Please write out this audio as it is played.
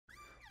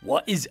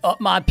What is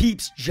up, my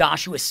peeps?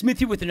 Joshua Smith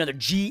here with another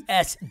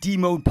GSD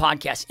Mode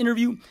Podcast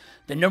interview,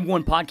 the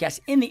 #1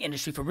 podcast in the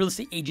industry for real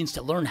estate agents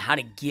to learn how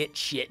to get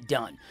shit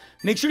done.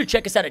 Make sure to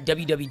check us out at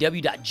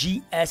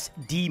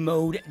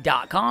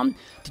www.gsdmode.com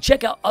to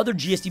check out other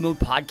GSD Mode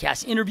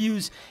podcast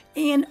interviews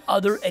and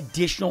other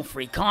additional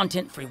free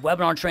content, free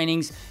webinar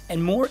trainings,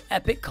 and more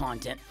epic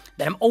content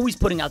that I'm always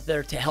putting out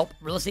there to help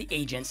real estate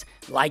agents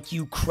like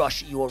you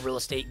crush your real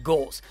estate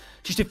goals.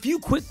 Just a few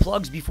quick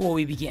plugs before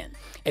we begin.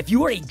 If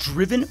you are a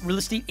driven real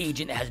estate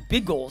agent that has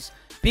big goals,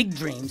 big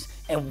dreams,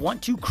 and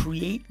want to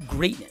create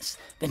greatness,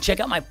 then check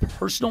out my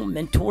personal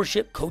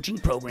mentorship coaching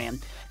program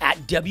at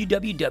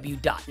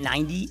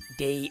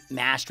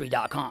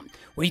www.90daymastery.com,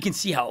 where you can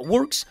see how it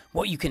works,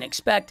 what you can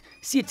expect,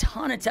 see a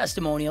ton of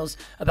testimonials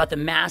about the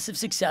massive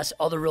success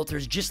other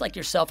realtors just like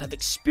yourself have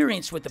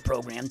experienced with the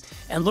program,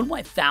 and learn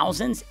why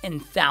thousands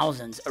and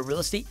thousands of real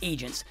estate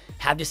agents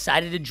have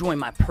decided to join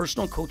my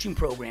personal coaching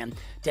program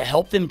to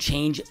help them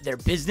change their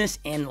business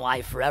and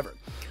life forever.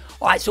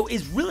 All right, so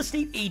as real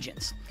estate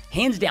agents,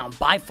 hands down,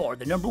 by far,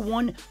 the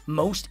 #1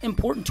 most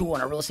important tool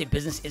in our real estate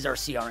business is our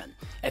CRM.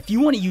 If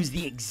you want to use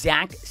the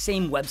exact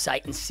same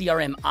website and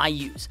CRM I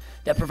use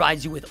that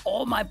provides you with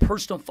all my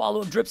personal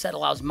follow-up drips that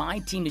allows my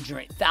team to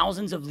generate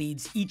thousands of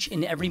leads each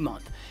and every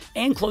month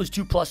and close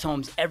 2+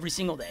 homes every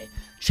single day,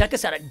 check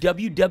us out at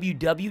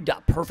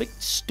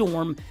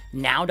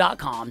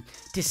www.perfectstormnow.com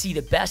to see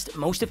the best,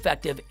 most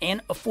effective,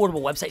 and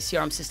affordable website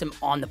CRM system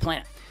on the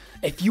planet.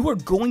 If you are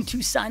going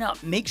to sign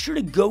up, make sure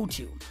to go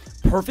to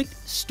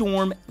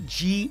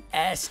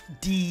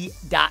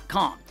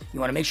perfectstormgsd.com. You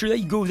want to make sure that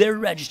you go there to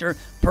register,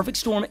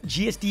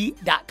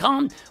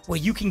 perfectstormgsd.com, where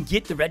you can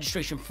get the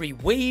registration fee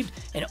waived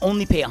and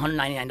only pay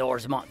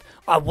 $199 a month.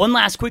 One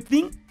last quick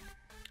thing.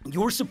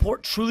 Your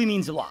support truly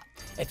means a lot.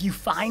 If you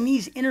find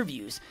these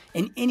interviews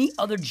and any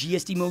other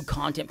GSD Mode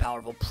content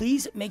powerful,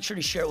 please make sure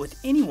to share it with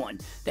anyone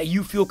that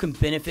you feel can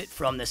benefit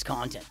from this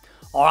content.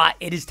 All right,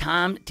 it is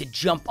time to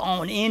jump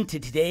on into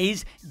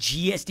today's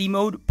GSD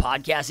Mode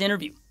podcast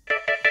interview.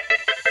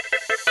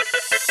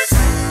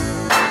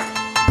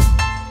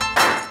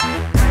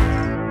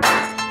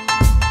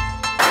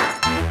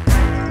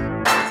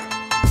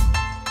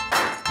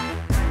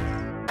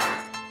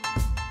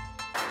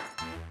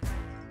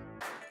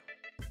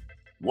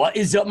 What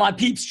is up, my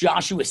peeps?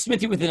 Joshua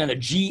Smith here with another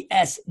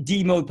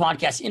GSD Mode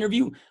podcast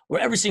interview,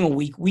 where every single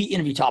week we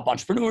interview top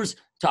entrepreneurs,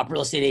 top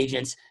real estate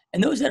agents,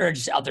 and those that are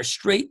just out there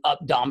straight up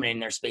dominating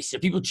their space. So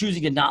people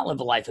choosing to not live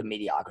a life of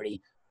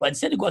mediocrity, but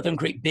instead to go out there and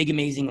create big,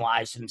 amazing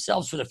lives for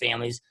themselves, for their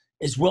families,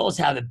 as well as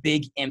have a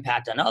big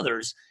impact on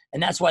others.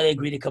 And that's why they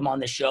agree to come on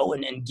the show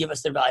and give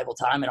us their valuable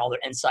time and all their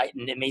insight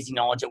and amazing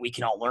knowledge that we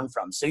can all learn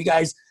from. So you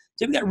guys,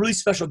 today we got a really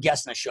special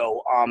guest on the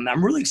show.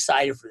 I'm really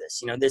excited for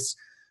this. You know, there's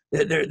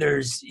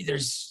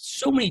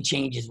so many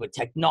changes with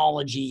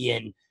technology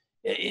and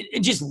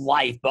just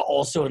life, but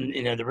also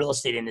in the real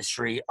estate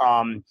industry.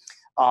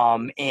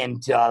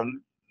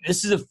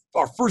 This is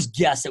our first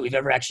guest that we've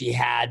ever actually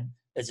had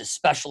as a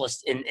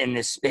specialist in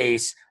this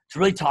space to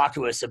really talk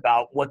to us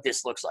about what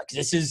this looks like.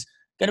 This is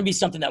going to be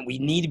something that we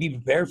need to be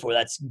prepared for.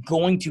 That's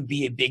going to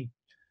be a big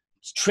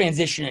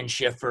transition and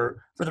shift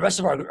for the rest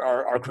of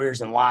our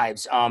careers and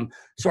lives.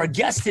 So our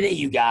guest today,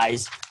 you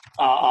guys,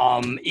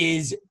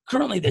 is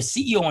currently the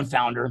CEO and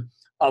founder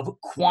of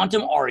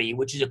QuantmRE,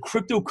 which is a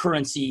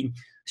cryptocurrency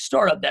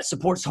startup that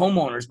supports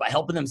homeowners by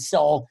helping them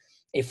sell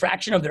a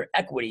fraction of their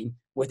equity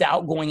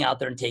without going out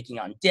there and taking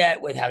on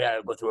debt, without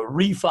having to go through a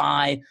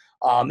refi,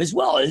 as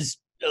well as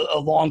a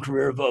long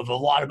career of a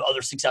lot of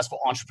other successful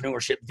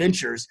entrepreneurship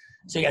ventures.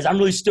 So, guys, I'm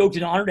really stoked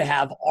and honored to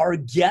have our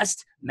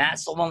guest, Matt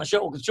Sullivan, on the show.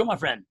 Welcome to the show, my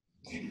friend.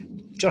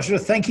 Joshua,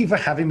 thank you for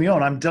having me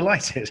on. I'm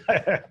delighted.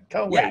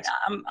 Can't wait.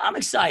 I'm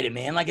excited,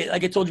 man. Like I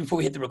told you before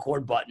we hit the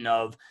record button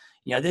of,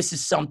 this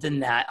is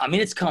something that,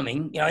 it's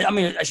coming. I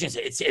shouldn't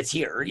say it's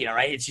here,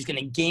 right? It's just going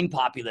to gain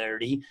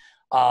popularity.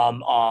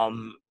 I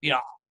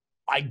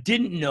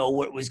didn't know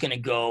where it was going to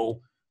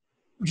go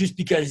just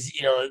because,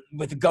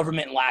 with the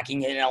government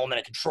lacking an element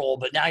of control,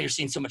 but now you're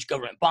seeing so much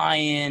government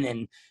buy-in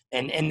and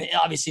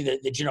obviously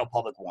the general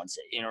public wants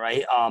it,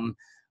 right?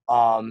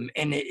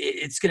 And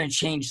it's going to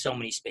change so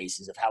many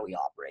spaces of how we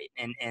operate.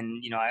 And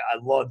I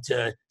love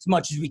to, as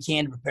much as we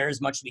can, to prepare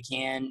as much as we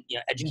can,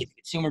 educate the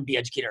consumer, be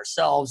educated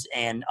ourselves.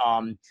 And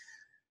I'm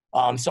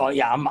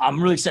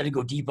really excited to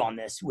go deep on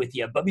this with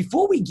you. But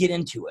before we get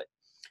into it,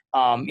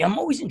 I'm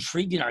always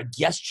intrigued in our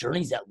guest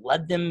journeys that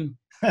led them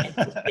into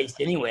the space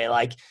anyway.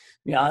 Like,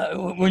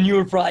 when you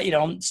were probably,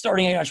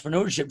 starting an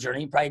entrepreneurship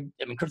journey,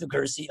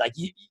 cryptocurrency, like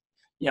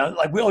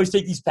like we always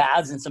take these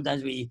paths and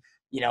sometimes we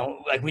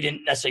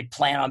didn't necessarily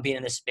plan on being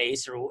in this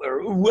space or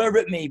wherever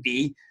it may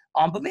be.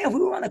 But man, if we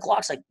were on the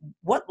clocks, like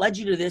what led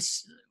you to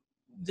this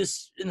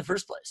in the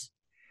first place?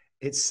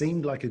 It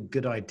seemed like a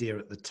good idea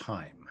at the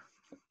time.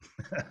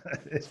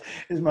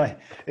 is my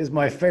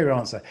favorite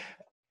answer.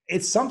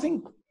 It's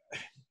something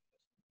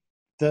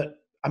that,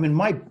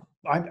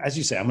 as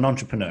you say, I'm an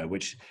entrepreneur,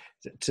 which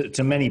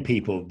to many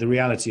people, the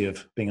reality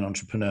of being an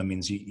entrepreneur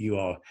means you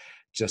are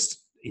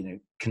just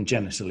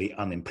congenitally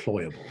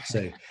unemployable.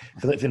 So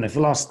for the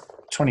last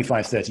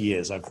 25, 30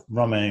 years, I've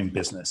run my own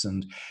business,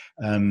 and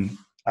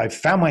I've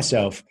found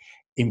myself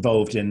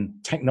involved in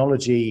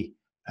technology,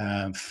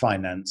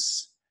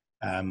 finance,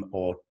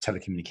 or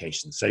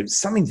telecommunications. So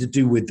something to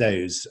do with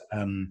those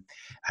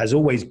has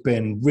always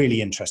been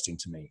really interesting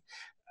to me.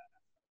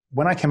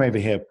 When I came over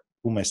here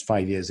almost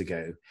 5 years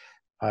ago,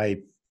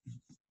 I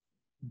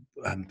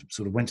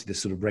sort of went to this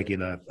sort of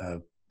regular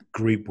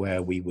group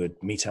where we would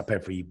meet up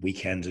every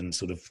weekend and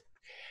sort of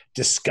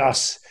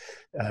discuss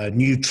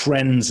new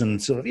trends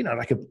and sort of,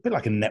 like a bit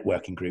like a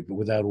networking group, but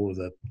without all of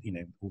the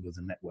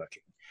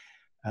networking.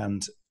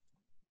 And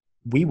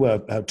we were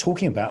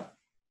talking about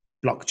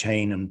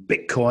blockchain and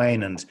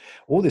Bitcoin and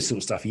all this sort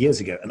of stuff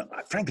years ago. And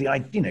frankly, I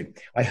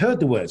heard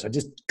the words, I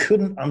just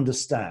couldn't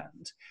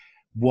understand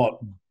what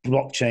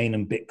blockchain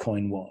and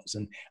Bitcoin was.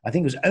 And I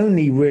think it was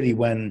only really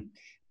when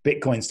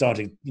Bitcoin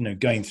started,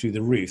 going through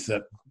the roof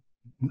that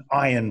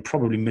I and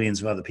probably millions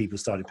of other people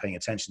started paying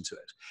attention to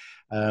it.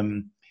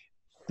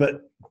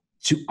 But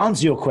to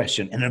answer your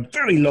question in a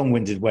very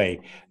long-winded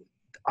way,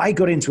 I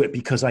got into it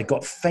because I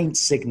got faint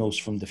signals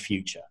from the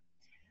future.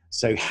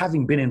 So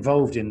having been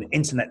involved in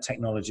internet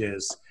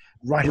technologies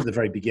right at the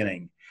very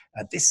beginning,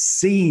 this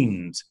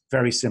seemed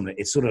very similar.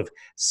 It sort of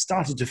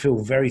started to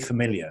feel very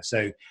familiar.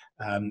 So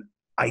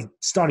I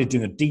started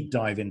doing a deep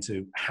dive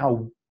into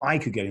how I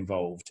could get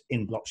involved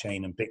in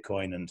blockchain and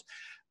Bitcoin and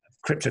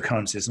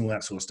cryptocurrencies and all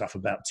that sort of stuff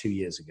about 2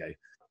 years ago.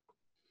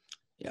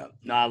 Yeah,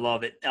 no, I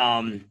love it.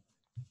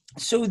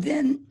 So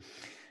then,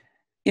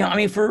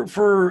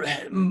 for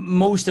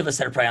most of us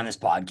that are probably on this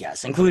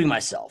podcast, including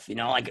myself, you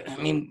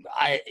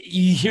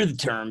hear the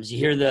terms, you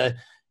hear the,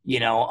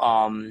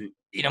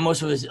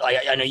 most of us,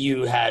 I know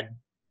you had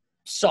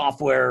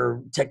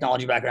software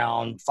technology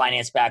background,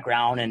 finance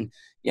background, and,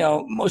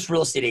 most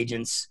real estate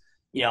agents,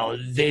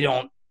 they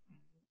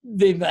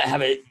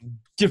have a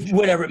different,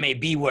 whatever it may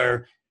be,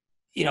 where,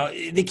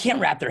 they can't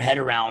wrap their head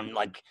around,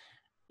 like,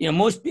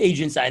 most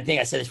agents, I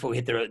think I said this before we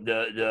hit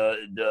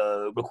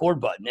the record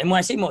button. And when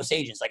I say most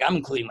agents, like, I'm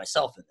including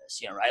myself in this,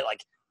 right?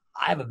 Like,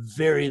 I have a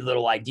very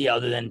little idea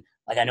other than,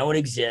 like, I know it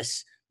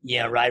exists.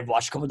 Yeah, right. I've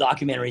watched a couple of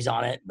documentaries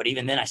on it, but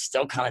even then I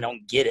still kind of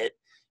don't get it.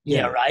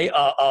 Yeah, right.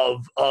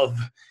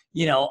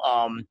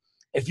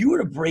 If you were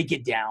to break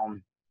it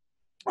down,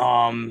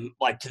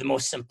 like, to the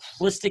most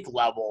simplistic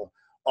level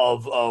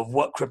of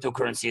what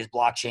cryptocurrency is,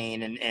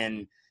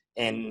 blockchain,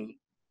 and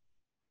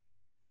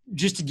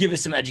just to give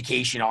us some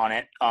education on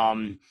it.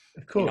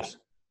 Of course.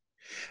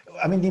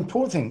 I mean, the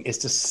important thing is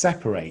to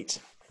separate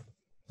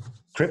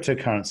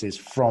cryptocurrencies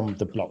from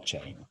the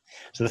blockchain.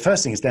 So the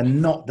first thing is they're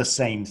not the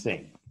same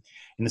thing,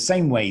 in the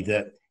same way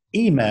that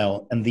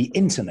email and the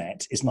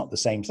internet is not the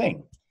same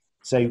thing.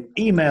 So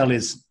email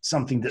is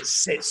something that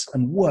sits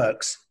and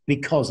works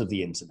because of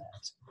the internet.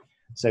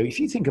 So if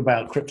you think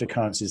about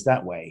cryptocurrencies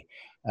that way,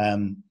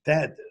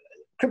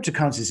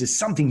 cryptocurrencies is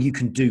something you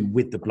can do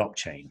with the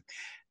blockchain.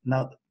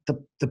 Now,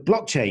 the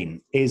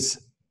blockchain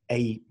is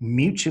a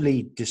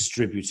mutually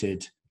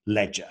distributed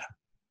ledger.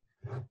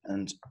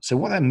 And so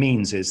what that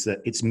means is that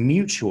it's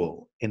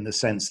mutual in the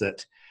sense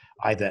that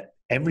either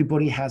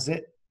everybody has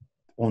it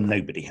or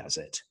nobody has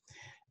it.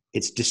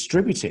 It's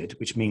distributed,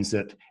 which means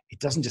that it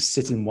doesn't just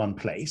sit in one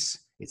place.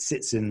 It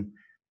sits in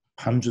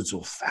hundreds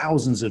or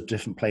thousands of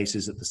different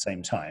places at the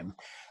same time.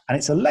 And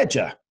it's a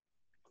ledger.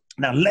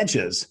 Now,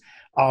 ledgers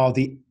are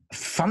the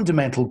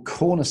fundamental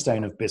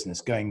cornerstone of business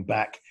going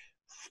back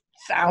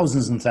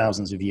thousands and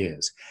thousands of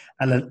years.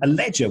 And a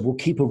ledger will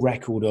keep a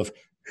record of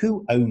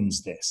who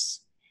owns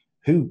this,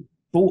 who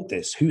bought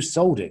this, who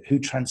sold it, who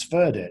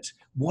transferred it,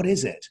 what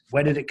is it,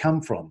 where did it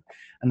come from?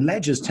 And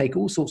ledgers take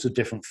all sorts of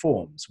different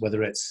forms,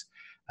 whether it's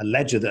a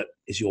ledger that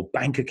is your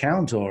bank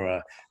account or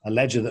a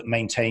ledger that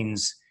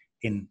maintains,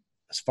 in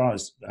as far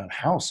as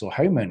house or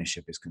home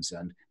ownership is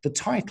concerned, the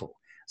title.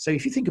 So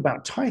if you think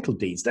about title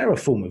deeds, they're a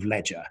form of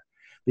ledger,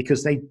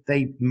 because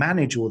they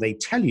manage, or they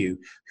tell you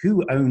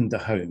who owned the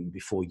home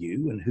before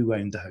you and who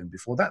owned the home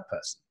before that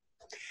person.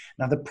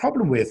 Now, the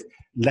problem with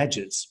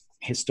ledgers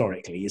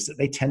historically is that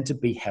they tend to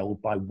be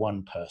held by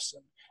one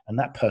person, and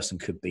that person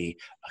could be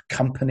a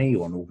company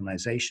or an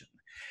organization.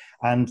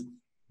 And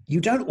you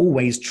don't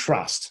always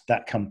trust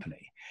that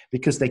company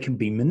because they can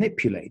be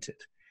manipulated.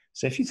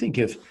 So if you think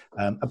of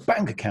a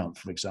bank account,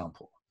 for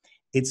example,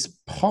 it's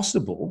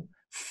possible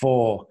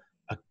for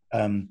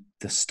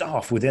the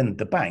staff within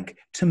the bank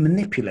to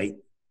manipulate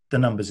the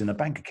numbers in a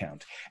bank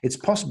account. It's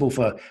possible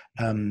for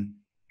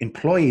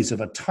employees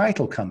of a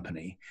title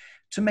company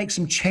to make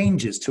some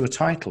changes to a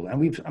title.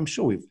 And I'm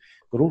sure we've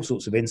got all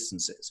sorts of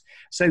instances.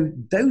 So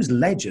those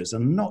ledgers are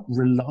not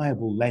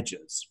reliable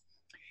ledgers.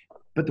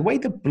 But the way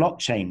the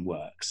blockchain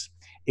works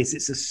is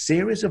it's a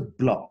series of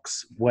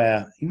blocks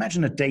where,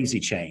 imagine a daisy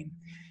chain,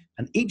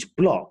 and each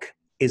block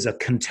is a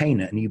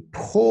container, and you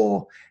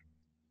pour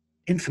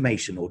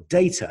information or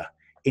data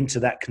into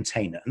that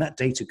container. And that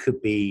data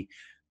could be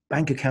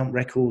bank account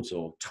records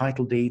or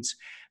title deeds.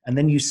 And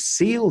then you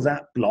seal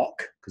that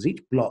block, because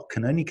each block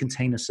can only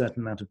contain a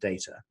certain amount of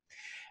data.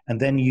 And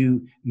then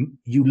you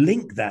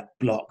link that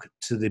block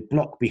to the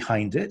block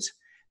behind it,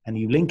 and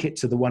you link it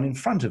to the one in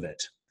front of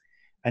it.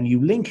 And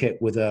you link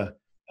it with a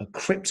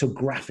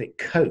cryptographic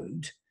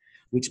code,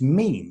 which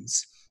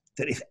means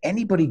that if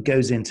anybody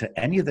goes into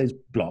any of those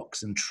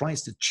blocks and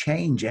tries to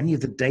change any of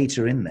the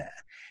data in there,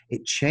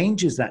 it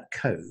changes that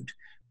code,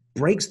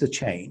 breaks the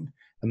chain,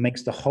 and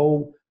makes the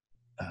whole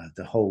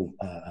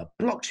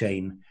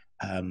blockchain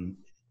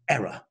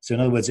error. So in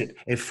other words,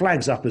 it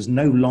flags up as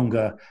no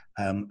longer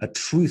a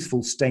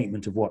truthful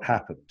statement of what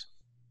happened.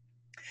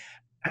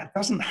 That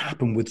doesn't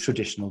happen with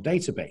traditional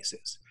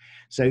databases.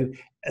 So,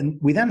 and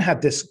we then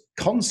had this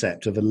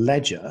concept of a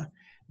ledger,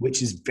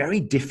 which is very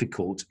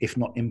difficult, if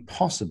not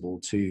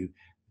impossible, to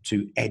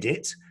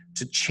edit,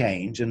 to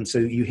change. And so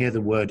you hear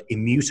the word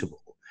immutable.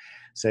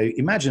 So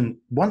imagine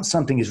once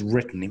something is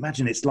written,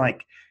 imagine it's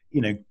like,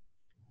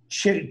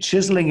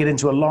 chiseling it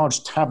into a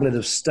large tablet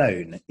of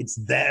stone. It's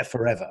there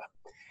forever.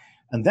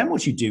 And then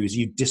what you do is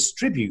you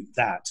distribute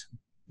that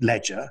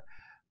ledger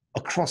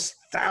across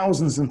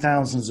thousands and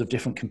thousands of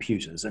different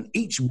computers. And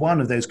each one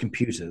of those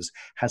computers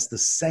has the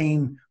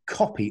same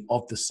copy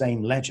of the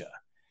same ledger.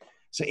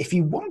 So if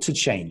you want to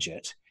change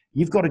it,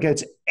 you've got to go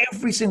to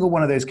every single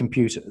one of those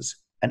computers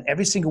and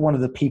every single one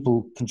of the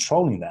people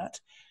controlling that,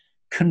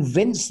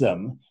 convince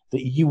them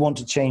that you want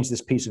to change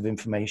this piece of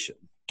information,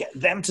 get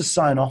them to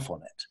sign off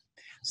on it.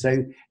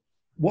 So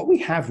what we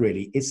have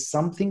really is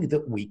something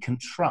that we can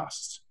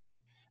trust.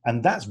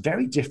 And that's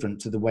very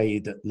different to the way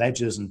that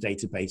ledgers and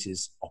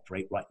databases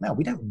operate right now.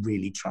 We don't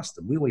really trust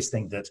them. We always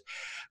think that,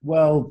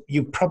 well,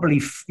 you're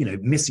probably,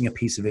 missing a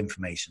piece of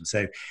information.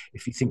 So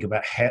if you think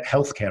about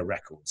healthcare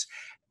records,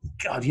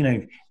 God,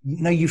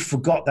 you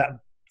forgot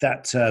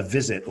that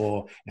visit,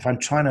 or if I'm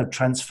trying to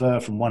transfer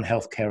from one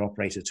healthcare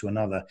operator to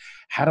another,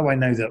 how do I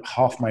know that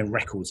half my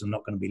records are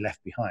not going to be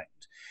left behind?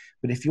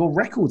 But if your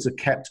records are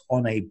kept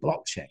on a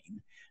blockchain,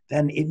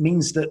 then it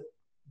means that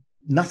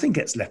nothing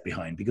gets left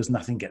behind because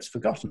nothing gets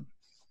forgotten.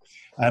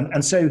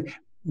 And so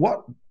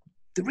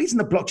the reason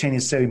the blockchain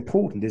is so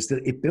important is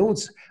that it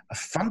builds a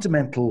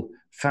fundamental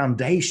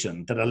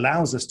foundation that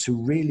allows us to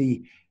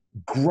really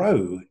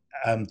grow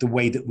the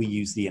way that we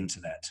use the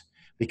internet,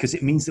 because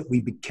it means that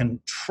we can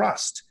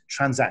trust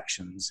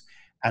transactions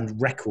and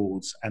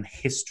records and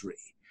history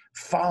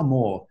far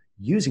more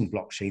using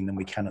blockchain than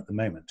we can at the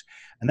moment.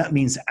 And that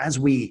means as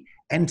we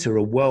enter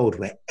a world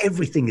where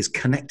everything is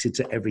connected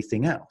to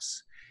everything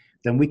else,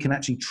 then we can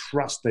actually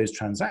trust those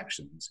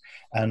transactions.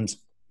 And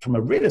from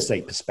a real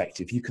estate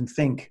perspective, you can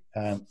think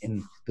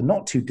in the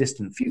not too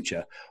distant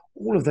future,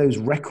 all of those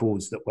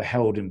records that were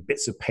held in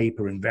bits of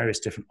paper in various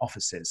different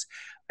offices,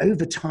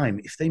 over time,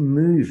 if they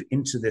move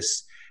into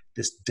this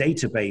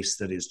database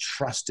that is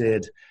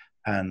trusted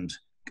and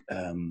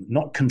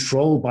not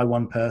controlled by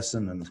one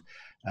person,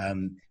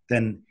 and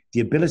then the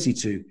ability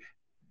to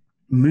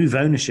move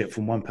ownership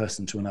from one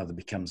person to another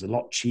becomes a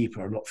lot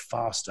cheaper, a lot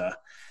faster,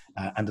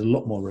 and a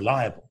lot more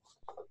reliable.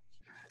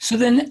 So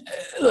then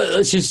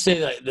let's just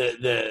say like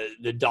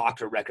the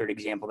doctor record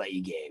example that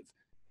you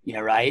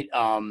gave, right?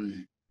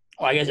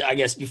 I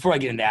guess before I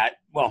get into that,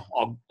 well,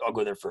 I'll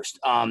go there first.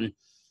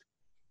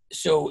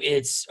 So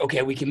it's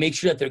okay. We can make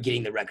sure that they're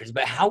getting the records,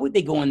 but how would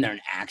they go in there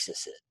and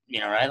access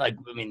it? Right?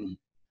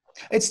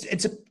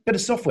 It's a bit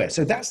of software.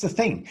 So that's the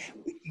thing.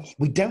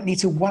 We don't need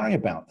to worry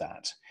about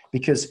that,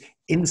 because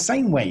in the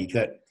same way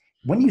that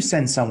when you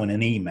send someone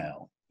an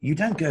email, you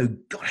don't go,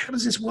 God, how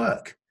does this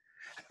work?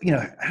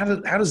 How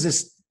does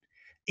this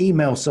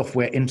email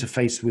software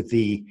interface with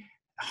the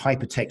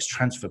hypertext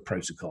transfer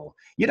protocol?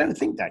 You don't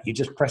think that. You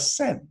just press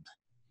send.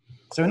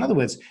 So in other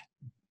words,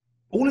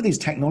 all of these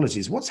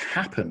technologies, what's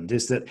happened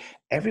is that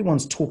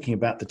everyone's talking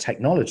about the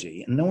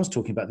technology and no one's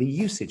talking about the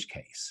usage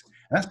case.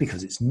 And that's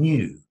because it's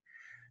new.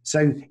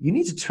 So you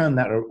need to turn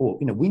that, or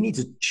we need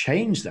to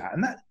change that.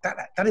 And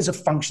that is a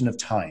function of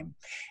time.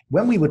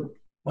 When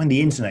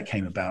the internet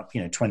came about,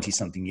 20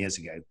 something years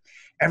ago,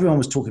 everyone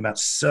was talking about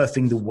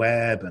surfing the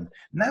web, and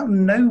now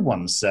no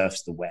one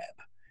surfs the web.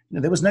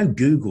 There was no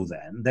Google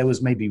then. There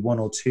was maybe one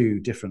or two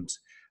different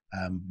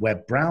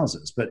web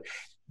browsers, but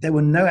there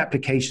were no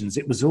applications.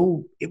 It was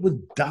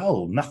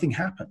dull. Nothing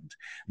happened.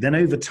 Then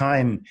over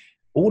time,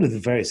 all of the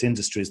various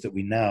industries that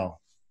we now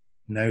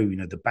know,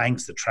 the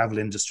banks, the travel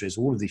industries,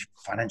 all of the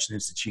financial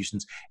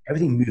institutions,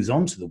 everything moves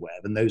onto the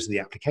web, and those are the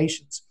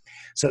applications.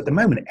 So at the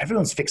moment,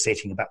 everyone's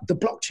fixating about the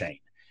blockchain,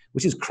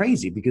 which is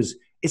crazy because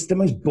it's the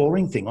most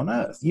boring thing on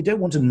earth. You don't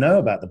want to know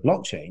about the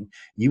blockchain.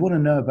 You want to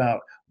know about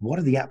what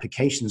are the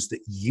applications that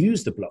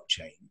use the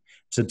blockchain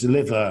to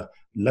deliver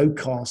low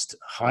cost,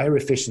 higher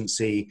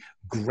efficiency,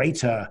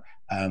 greater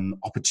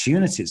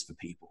opportunities for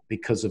people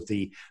because of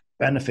the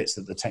benefits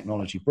that the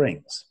technology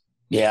brings.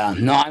 Yeah,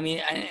 no,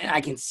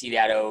 I can see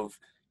that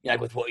like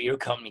with what your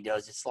company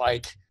does. It's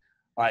like,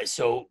 all right,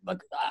 so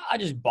like I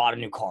just bought a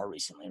new car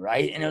recently,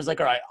 right? And it was like,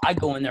 all right, I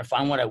go in there,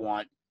 find what I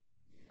want.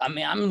 I'm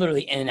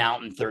literally in and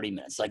out in 30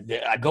 minutes. Like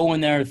I go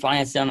in there, the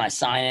finance done, I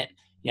sign it.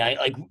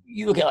 Like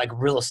you look at like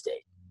real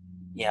estate.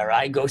 Yeah,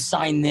 right. Go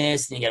sign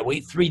this, and you got to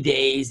wait 3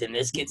 days, and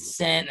this gets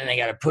sent, and they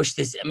got to push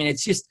this.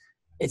 It's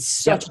it's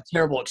such a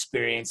terrible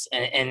experience,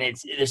 and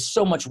there's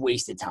so much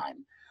wasted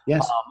time.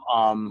 Yes.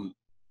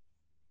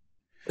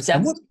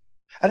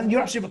 And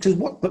you're absolutely,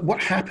 because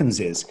what happens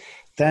is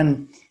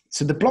then,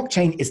 so the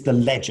blockchain is the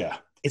ledger,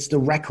 it's the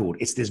record,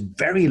 it's this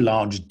very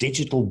large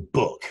digital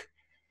book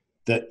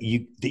that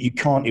you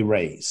can't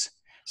erase.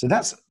 So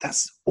that's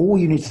all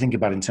you need to think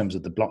about in terms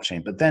of the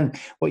blockchain. But then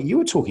what you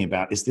were talking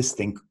about is this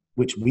thing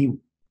which we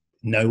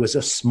know as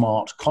a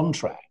smart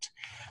contract.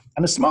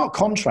 And a smart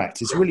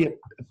contract is really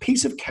a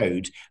piece of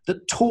code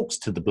that talks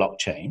to the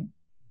blockchain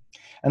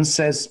and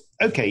says,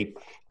 okay,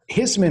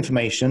 here's some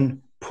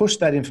information, push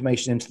that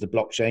information into the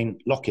blockchain,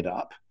 lock it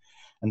up.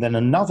 And then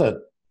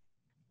another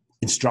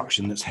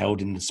instruction that's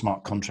held in the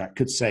smart contract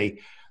could say,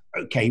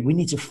 okay, we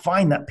need to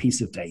find that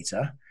piece of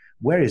data.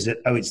 Where is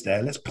it? Oh, it's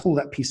there. Let's pull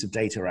that piece of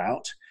data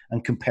out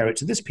and compare it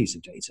to this piece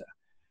of data.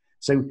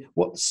 So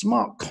what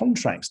smart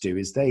contracts do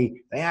is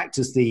they act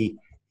as the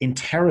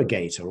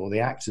interrogator, or they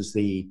act as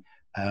the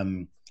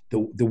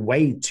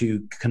way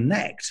to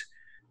connect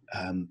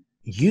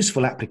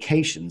useful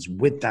applications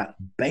with that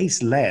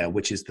base layer,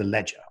 which is the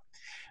ledger.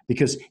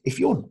 Because if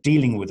you're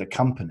dealing with a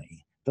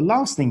company, the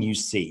last thing you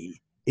see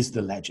is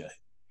the ledger.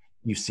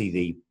 You see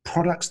the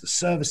products, the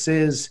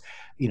services,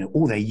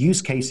 all their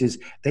use cases.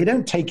 They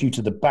don't take you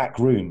to the back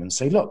room and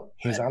say, look,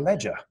 here's our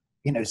ledger.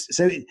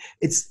 So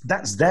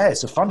that's there.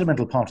 It's a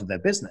fundamental part of their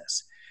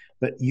business.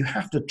 But you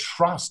have to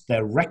trust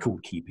their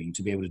record keeping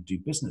to be able to do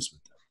business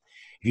with them.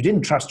 If you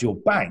didn't trust your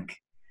bank,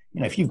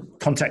 if you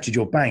contacted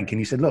your bank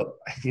and you said, look,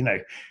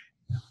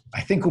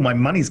 I think all my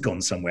money's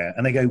gone somewhere.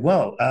 And they go,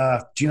 well,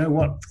 do you know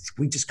what?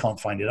 We just can't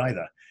find it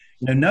either.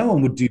 No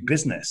one would do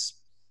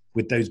business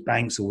with those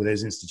banks or with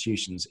those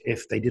institutions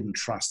if they didn't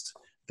trust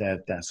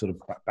their sort of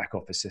back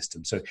office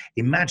system. So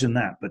imagine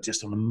that, but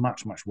just on a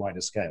much, much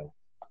wider scale.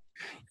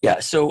 Yeah.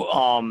 So,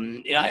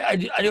 I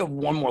do have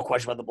one more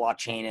question about the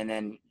blockchain, and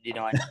then,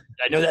 I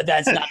know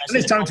that's not necessarily.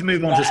 It's time to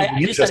move on to something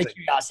interesting. Just out of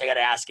curiosity, I got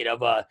to ask it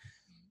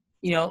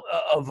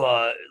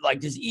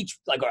does each,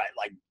 all right,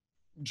 like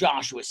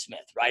Joshua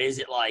Smith, right? Is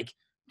it like,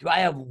 do I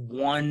have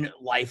one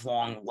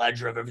lifelong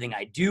ledger of everything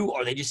I do,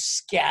 or are they just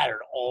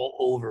scattered all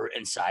over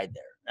inside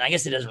there? And I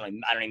guess it doesn't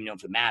really, I don't even know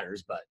if it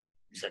matters, but.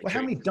 Well,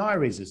 how many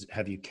diaries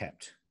have you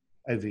kept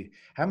over?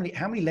 How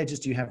many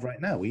ledgers do you have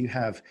right now? Well, you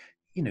have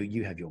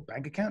your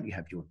bank account, you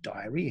have your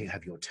diary, you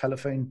have your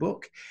telephone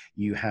book,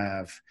 you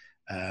have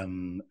a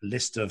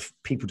list of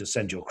people to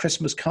send your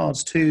Christmas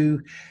cards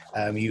to,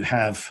 you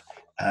have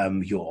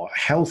your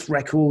health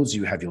records,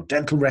 you have your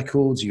dental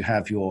records, you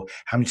have how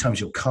many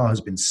times your car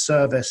has been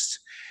serviced.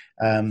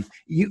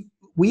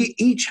 We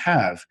each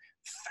have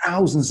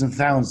thousands and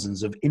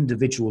thousands of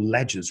individual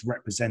ledgers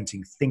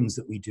representing things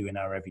that we do in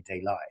our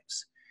everyday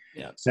lives.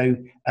 Yeah. So,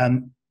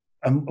 and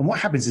what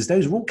happens is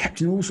those are all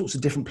kept in all sorts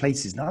of different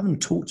places. None of them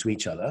talk to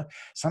each other.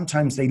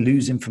 Sometimes they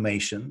lose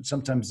information.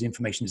 Sometimes the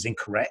information is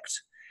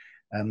incorrect.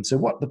 So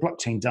what the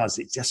blockchain does,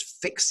 it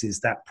just fixes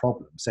that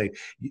problem. So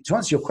to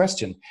answer your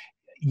question,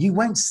 you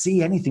won't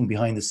see anything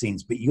behind the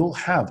scenes, but you'll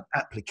have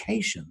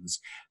applications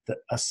that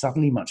are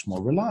suddenly much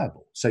more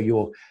reliable. So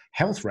your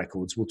health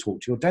records will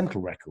talk to your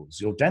dental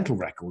records. Your dental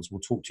records will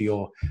talk to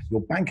your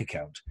bank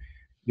account.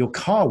 Your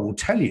car will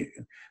tell you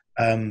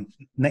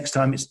next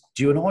time it's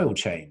due an oil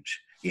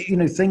change.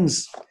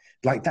 Things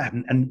like that.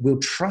 And we'll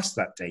trust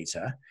that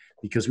data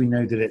because we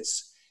know that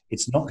it's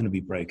not going to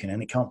be broken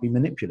and it can't be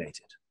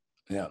manipulated.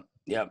 Yeah.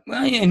 Yeah.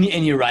 Well,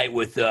 and you're right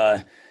with,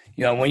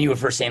 when you were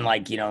first saying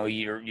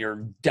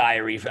your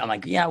diary, I'm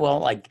like, yeah,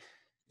 well, I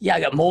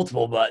got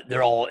multiple, but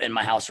they're all in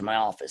my house or my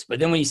office. But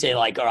then when you say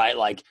all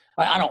right,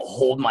 I don't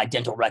hold my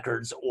dental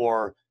records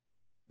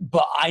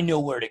but I know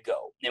where to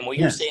go. And what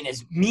you're saying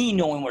is me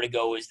knowing where to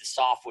go is the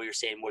software. You're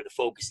saying where the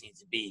focus needs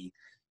to be.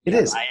 It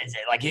is.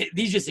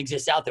 These just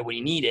exist out there when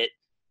you need it.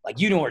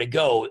 You know where to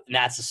go, and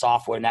that's the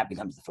software, and that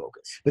becomes the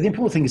focus. But the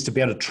important thing is to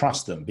be able to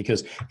trust them,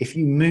 because if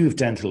you move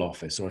dental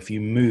office or if you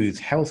move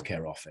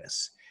healthcare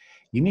office,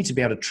 you need to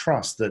be able to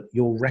trust that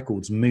your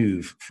records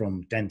move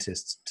from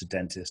dentist to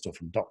dentist or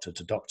from doctor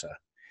to doctor.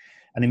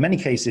 And in many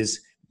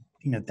cases,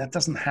 that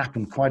doesn't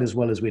happen quite as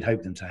well as we'd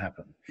hope them to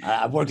happen.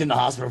 I've worked in the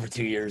hospital for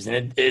 2 years,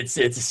 and it's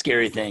a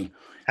scary thing.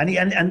 But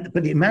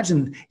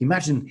imagine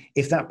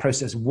if that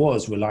process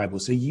was reliable.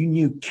 So you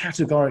knew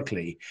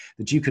categorically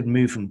that you could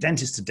move from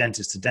dentist to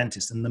dentist to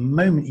dentist. And the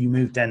moment you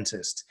move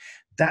dentist,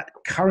 that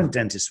current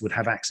dentist would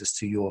have access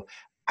to your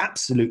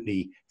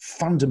absolutely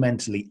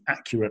fundamentally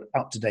accurate,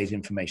 up-to-date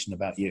information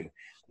about you.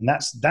 And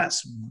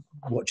that's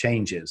what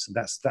changes.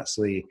 That's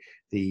the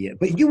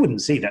but you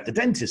wouldn't see that. The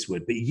dentist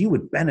would, but you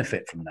would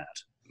benefit from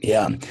that.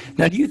 Yeah.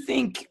 Now, do you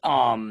think,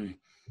 as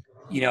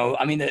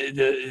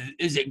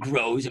it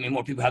grows,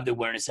 more people have the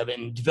awareness of it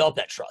and develop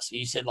that trust.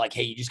 You said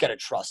hey, you just got to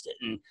trust it.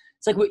 And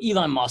it's like what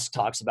Elon Musk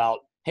talks about.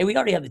 Hey, we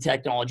already have the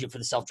technology for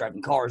the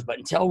self-driving cars, but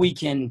until we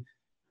can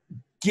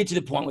get to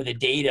the point where the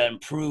data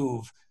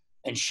improve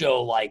and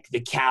show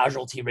the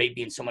casualty rate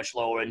being so much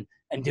lower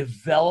and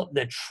develop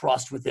the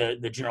trust with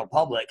the general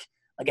public,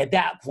 at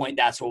that point,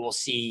 that's where we'll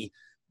see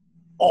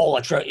all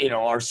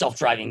are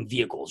self-driving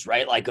vehicles,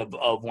 right? Like of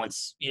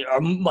once, or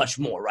much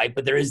more, right?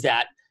 But there is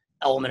that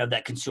element of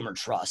that consumer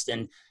trust.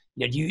 And,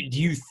 do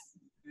you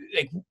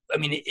like, I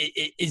mean,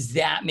 is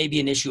that maybe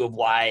an issue of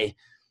why,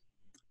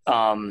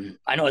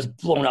 I know it's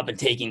blown up and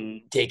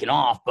taken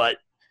off, but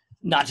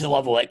not to the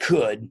level it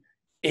could,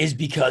 is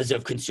because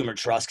of consumer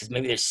trust? Because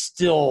maybe they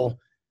still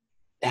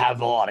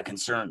have a lot of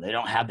concern. They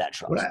don't have that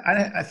trust. Well,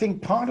 I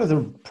think part of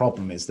the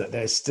problem is that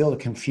there's still a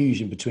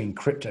confusion between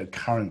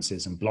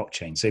cryptocurrencies and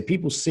blockchain. So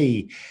people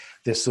see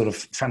this sort of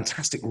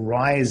fantastic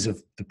rise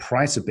of the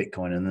price of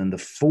Bitcoin and then the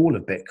fall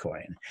of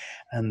Bitcoin.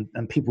 And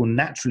people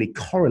naturally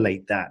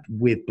correlate that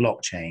with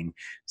blockchain,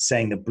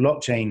 saying that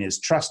blockchain is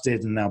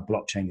trusted and now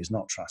blockchain is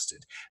not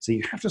trusted. So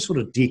you have to sort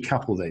of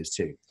decouple those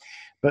two.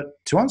 But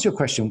to answer your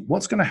question,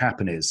 what's going to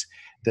happen is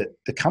that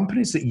the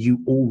companies that you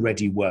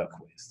already work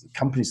with, the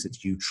companies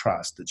that you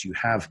trust, that you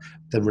have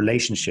the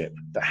relationship,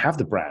 that have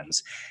the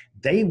brands,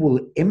 they will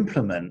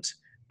implement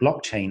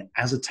blockchain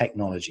as a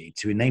technology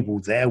to enable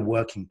their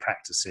working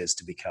practices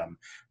to become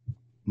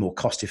more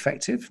cost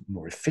effective,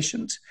 more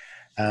efficient,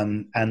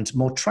 and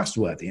more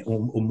trustworthy or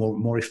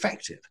more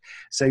effective.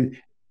 So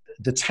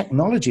the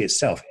technology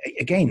itself,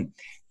 again,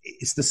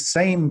 it's the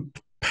same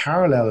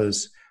parallel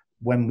as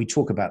when we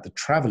talk about the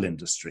travel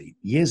industry.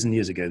 Years and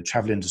years ago, the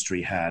travel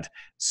industry had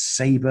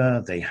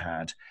Sabre, they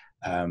had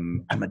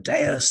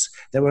Amadeus.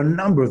 There were a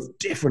number of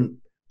different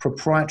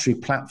proprietary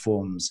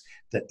platforms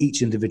that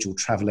each individual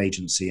travel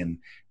agency and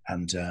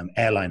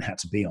airline had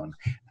to be on.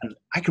 And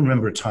I can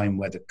remember a time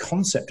where the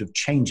concept of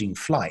changing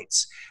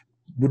flights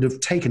would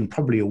have taken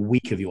probably a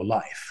week of your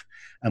life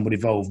and would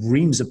involve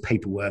reams of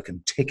paperwork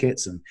and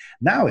tickets. And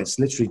now it's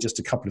literally just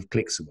a couple of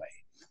clicks away.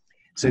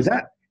 So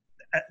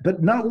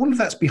but not all of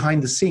that's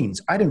behind the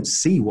scenes. I don't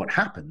see what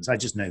happens. I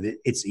just know that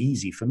it's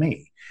easy for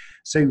me.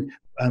 So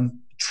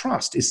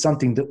trust is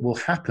something that will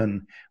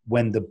happen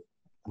when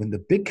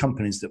the big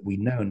companies that we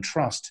know and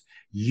trust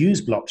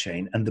use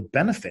blockchain, and the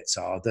benefits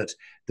are that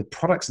the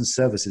products and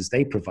services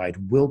they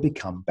provide will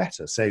become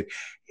better. So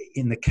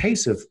in the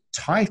case of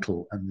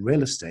title and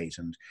real estate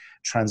and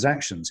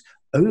transactions,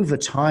 over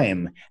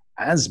time,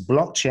 as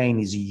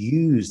blockchain is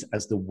used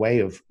as the way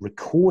of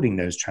recording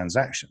those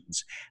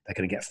transactions, they're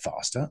going to get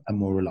faster and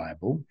more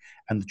reliable,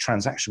 and the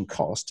transaction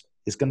cost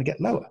is going to get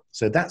lower.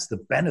 So that's the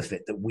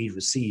benefit that we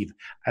receive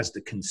as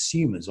the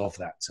consumers of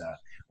that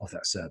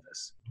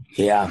service.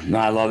 Yeah, no,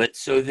 I love it.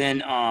 So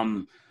then,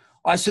 all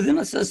right, so then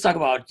let's talk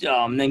about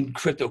then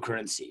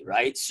cryptocurrency,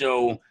 right?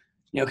 So,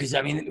 because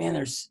I mean, man,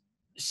 there's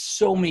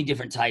so many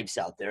different types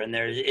out there, and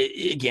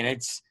again,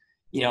 it's,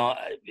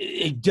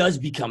 it does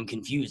become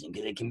confusing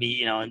because it can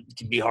be, it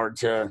can be hard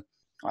to,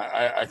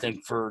 I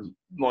think, for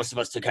most of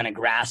us to kind of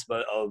grasp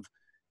of,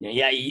 I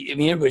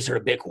mean, everybody's heard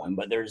of Bitcoin,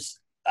 but there's,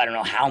 I don't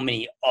know how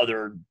many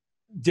other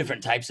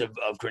different types of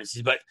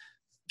currencies. But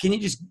can you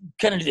just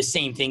kind of do the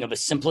same thing of a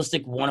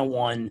simplistic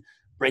 101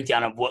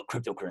 breakdown of what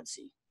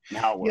cryptocurrency and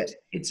how it works?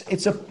 Yeah,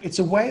 it's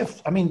a way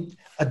of, I mean,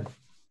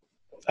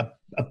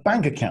 a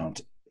bank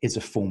account is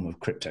a form of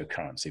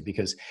cryptocurrency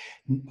because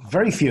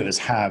very few of us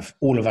have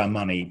all of our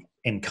money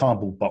in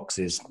cardboard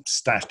boxes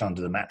stashed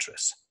under the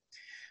mattress.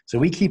 So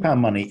we keep our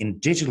money in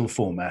digital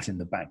format in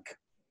the bank.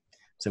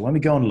 So when we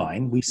go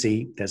online, we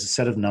see there's a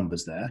set of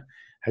numbers there.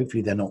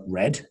 Hopefully they're not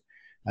red.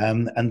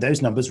 And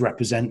those numbers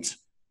represent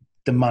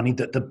the money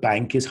that the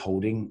bank is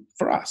holding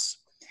for us.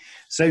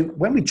 So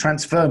when we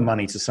transfer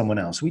money to someone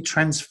else, we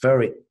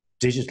transfer it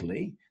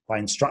digitally by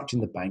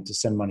instructing the bank to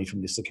send money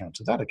from this account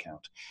to that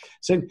account.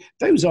 So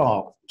those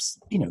are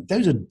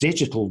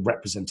digital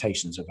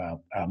representations of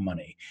our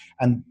money.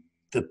 And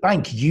the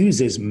bank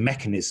uses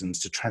mechanisms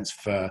to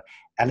transfer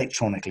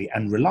electronically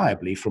and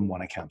reliably from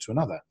one account to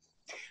another.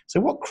 So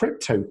what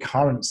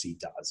cryptocurrency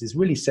does is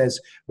really says,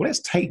 well,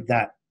 let's take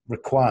that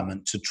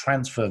requirement to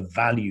transfer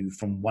value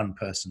from one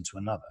person to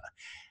another,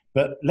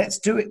 but let's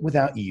do it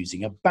without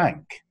using a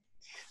bank.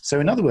 So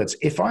in other words,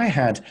 if I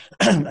had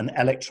an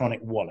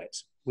electronic wallet,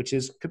 which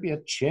could be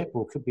a chip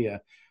or could be an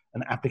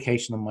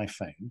application on my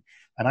phone,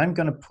 and I'm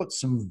going to put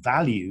some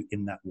value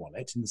in that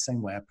wallet in the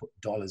same way I put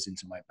dollars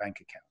into my bank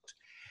account.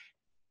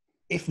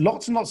 If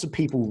lots and lots of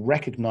people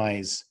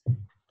recognize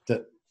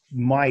that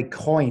my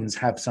coins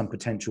have some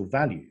potential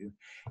value,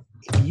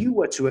 if you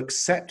were to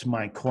accept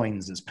my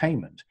coins as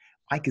payment,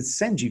 I could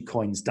send you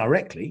coins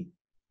directly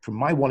from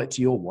my wallet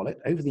to your wallet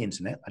over the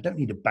internet. I don't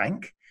need a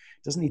bank.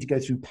 It doesn't need to go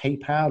through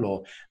PayPal,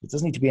 or it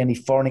doesn't need to be any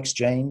foreign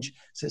exchange.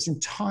 So it's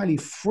entirely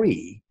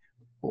free,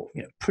 or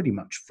pretty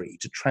much free,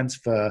 to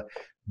transfer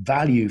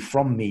value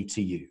from me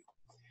to you.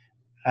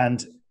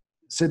 And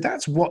so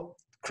that's what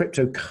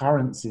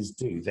cryptocurrencies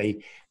do.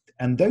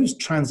 And those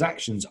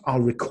transactions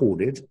are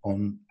recorded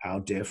on our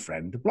dear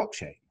friend, the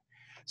blockchain.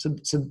 So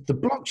the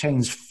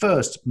blockchain's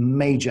first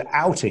major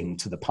outing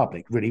to the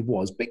public really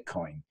was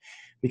Bitcoin,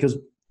 because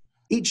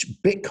each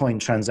Bitcoin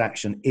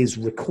transaction is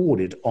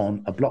recorded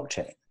on a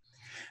blockchain.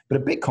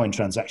 But a Bitcoin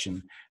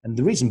transaction, and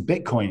the reason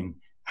Bitcoin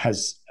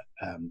has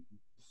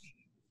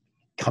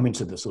come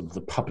into the sort of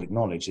the public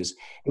knowledge, is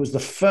it was the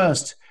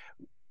first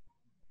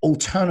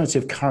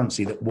alternative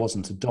currency that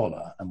wasn't a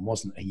dollar and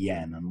wasn't a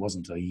yen and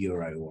wasn't a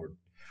euro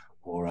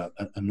or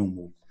a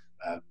normal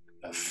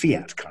a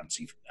fiat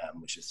currency,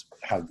 which is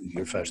how you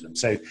refer to them.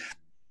 So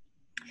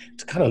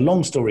to cut a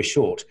long story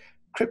short,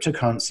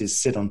 cryptocurrencies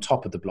sit on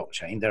top of the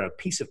blockchain. They're a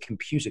piece of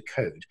computer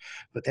code,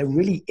 but they're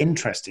really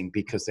interesting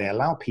because they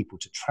allow people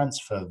to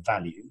transfer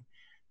value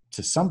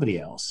to somebody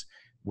else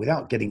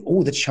without getting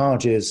all the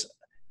charges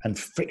and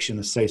friction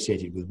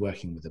associated with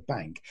working with a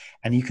bank.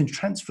 And you can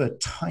transfer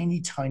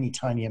tiny, tiny,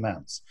 tiny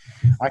amounts.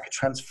 I could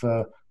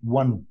transfer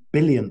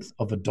 1/10000000th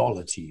of a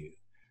dollar to you.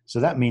 So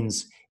that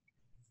means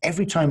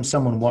every time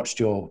someone watched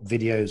your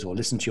videos or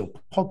listened to your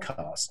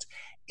podcast,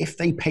 if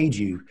they paid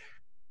you,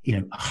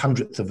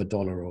 100th of a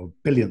dollar or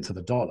 1/10000000th of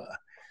a dollar,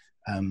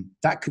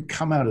 that could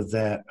come out of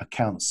their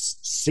accounts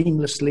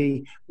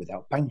seamlessly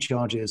without bank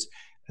charges.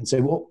 And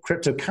so what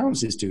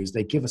cryptocurrencies do is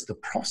they give us the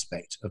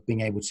prospect of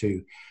being able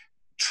to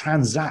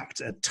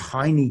transact at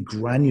tiny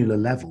granular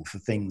level for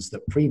things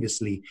that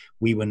previously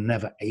we were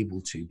never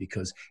able to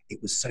because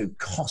it was so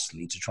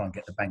costly to try and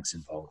get the banks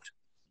involved.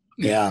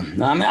 Yeah.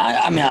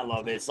 I mean, I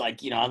love it. It's like,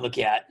 I look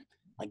at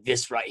like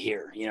this right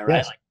here, right?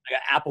 Yes. Like I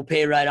got Apple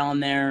Pay right on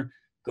there,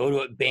 go to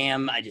it,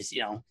 bam. I just,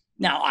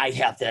 now I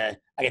get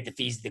the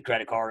fees of the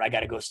credit card. I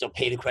got to go still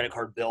pay the credit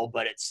card bill,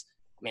 but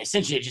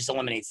essentially it just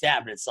eliminates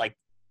that, but it's like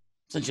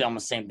essentially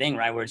almost the same thing,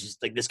 right? Where it's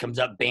just like this comes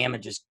up, bam, it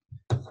just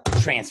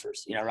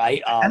transfers,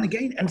 right?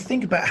 And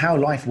think about how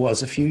life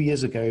was a few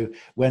years ago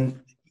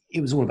when it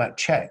was all about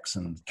checks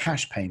and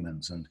cash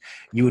payments, and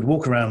you would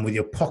walk around with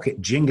your pocket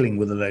jingling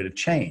with a load of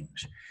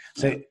change.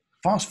 So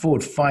fast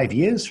forward 5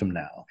 years from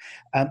now,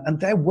 and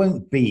there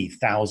won't be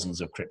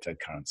thousands of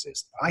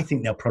cryptocurrencies. I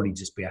think there'll probably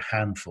just be a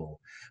handful,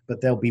 but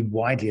they'll be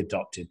widely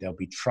adopted, they'll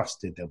be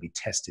trusted, they'll be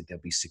tested, they'll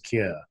be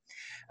secure,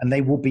 and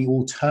they will be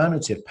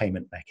alternative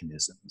payment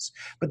mechanisms.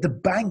 But the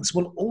banks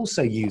will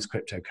also use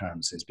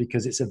cryptocurrencies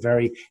because it's a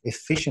very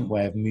efficient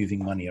way of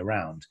moving money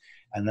around.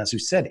 And as we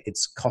said,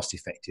 it's cost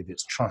effective,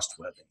 it's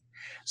trustworthy.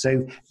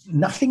 So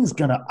nothing's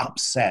going to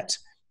upset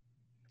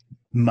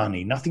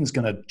money. Nothing's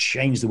going to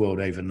change the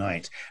world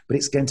overnight, but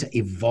it's going to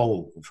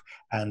evolve.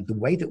 And the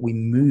way that we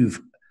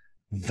move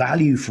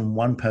value from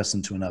one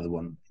person to another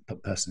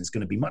person is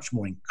going to be much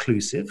more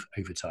inclusive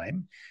over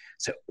time.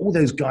 So all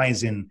those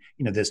guys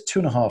there's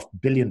 2.5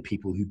 billion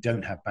people who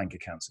don't have bank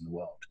accounts in the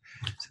world.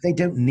 So they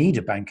don't need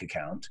a bank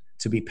account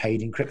to be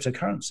paid in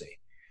cryptocurrency.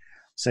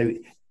 So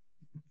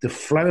the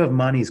flow of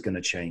money is going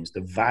to change.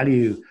 The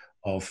value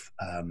of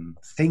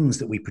things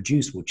that we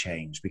produce will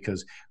change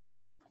because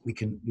we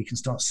can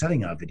start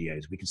selling our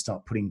videos. We can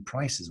start putting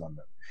prices on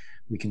them.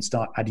 We can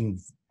start adding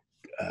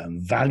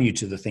value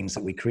to the things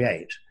that we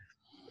create.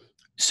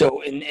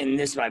 So, and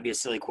this might be a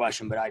silly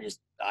question, but I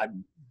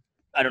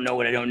don't know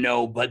what I don't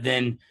know. But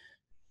then,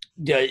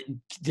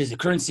 does the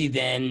currency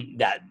then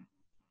that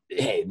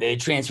they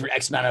transferred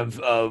X amount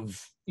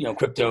of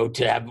crypto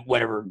to have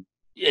whatever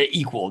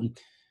equaled,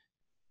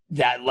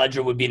 that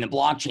ledger would be in the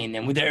blockchain,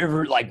 then would there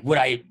ever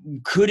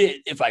could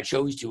it, if I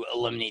chose to,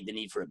 eliminate the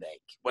need for a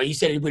bank? Well, you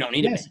said we don't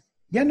need a bank.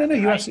 Yeah, no,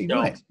 you're absolutely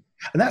right.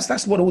 And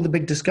that's what all the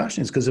big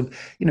discussion is, because of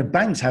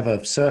banks have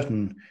a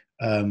certain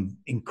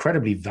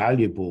incredibly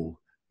valuable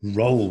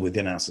role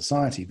within our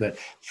society, but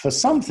for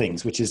some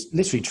things, which is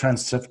literally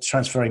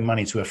transferring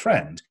money to a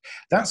friend,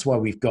 that's why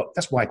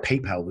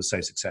PayPal was so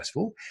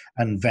successful,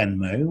 and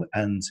Venmo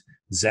and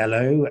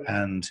Zello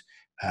and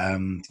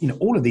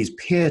all of these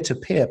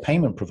peer-to-peer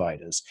payment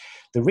providers.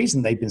 The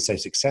reason they've been so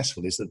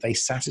successful is that they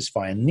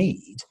satisfy a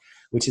need,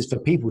 which is for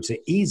people to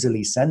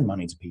easily send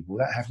money to people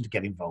without having to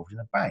get involved in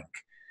a bank.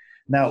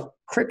 Now,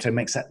 crypto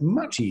makes that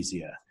much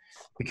easier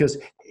because,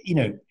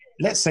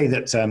 let's say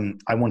that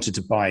I wanted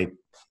to buy,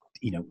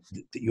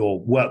 your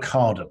Work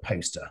Harder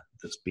poster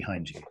that's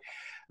behind you.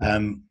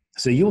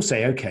 So you'll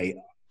say, okay,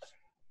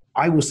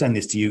 I will send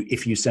this to you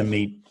if you send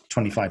me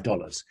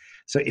 $25.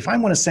 So if I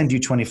want to send you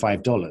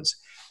 $25,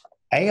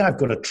 I've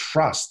got to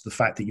trust the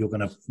fact that you're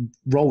going to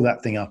roll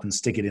that thing up and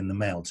stick it in the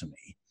mail to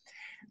me.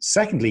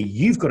 Secondly,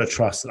 you've got to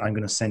trust that I'm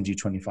going to send you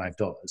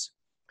 $25.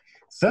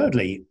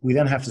 Thirdly, we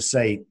then have to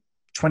say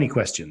 20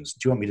 questions. Do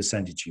you want me to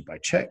send it to you by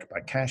check,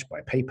 by cash,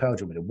 by PayPal?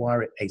 Do you want me to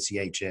wire it,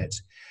 ACH it?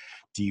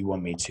 Do you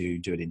want me to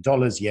do it in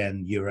dollars,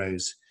 yen,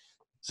 euros?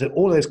 So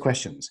all those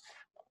questions.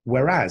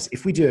 Whereas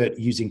if we do it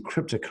using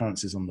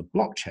cryptocurrencies on the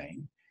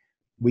blockchain,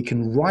 we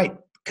can write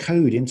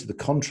code into the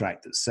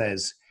contract that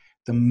says,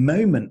 the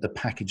moment the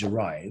package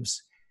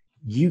arrives,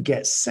 you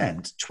get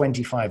sent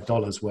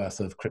 $25 worth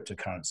of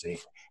cryptocurrency,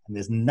 and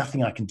there's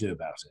nothing I can do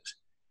about it.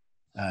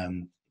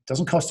 It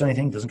doesn't cost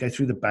anything, doesn't go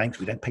through the banks.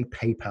 We don't pay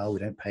PayPal, we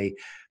don't pay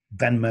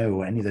Venmo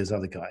or any of those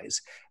other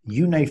guys.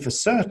 For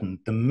certain,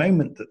 the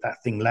moment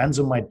that thing lands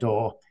on my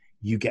door,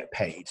 you get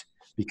paid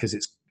because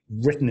it's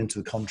written into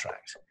the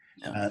contract.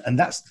 Yeah. And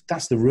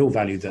that's the real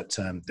value that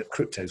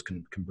cryptos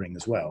can bring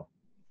as well.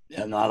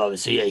 Yeah, no, I love it.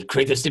 So you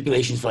create those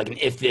stipulations for like an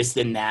if this,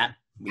 then that.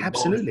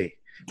 Absolutely.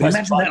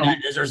 Imagine that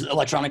there's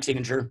electronic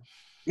signature.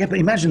 Yeah, but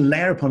imagine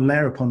layer upon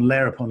layer upon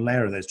layer upon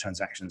layer of those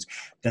transactions.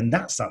 Then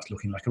that starts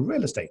looking like a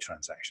real estate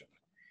transaction.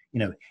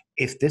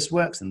 if this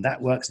works and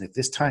that works, and if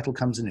this title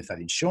comes in, if that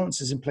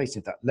insurance is in place,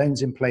 if that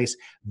loan's in place,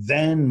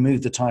 then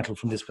move the title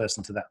from this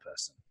person to that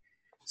person.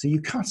 So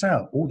you cut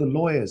out all the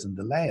lawyers and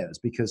the layers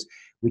because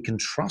we can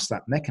trust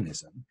that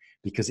mechanism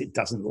because it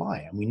doesn't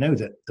lie. And we know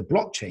that the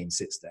blockchain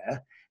sits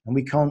there, and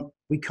we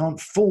can't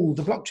fool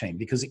the blockchain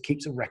because it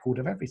keeps a record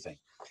of everything.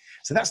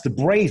 So that's the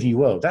brave new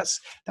world. That's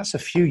a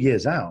few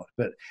years out,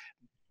 but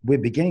we're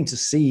beginning to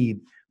see,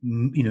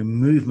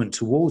 movement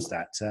towards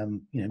that,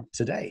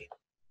 today.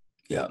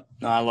 Yeah,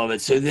 no, I love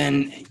it. So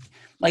then,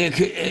 like,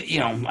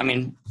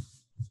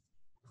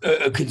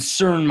 a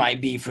concern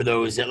might be for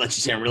those that, let's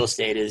just say in real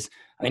estate is,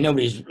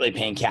 nobody's really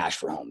paying cash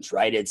for homes,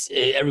 right?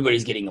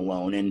 Everybody's getting a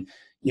loan, and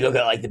you look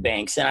at like the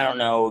banks, and I don't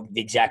know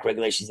the exact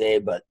regulations they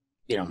have, but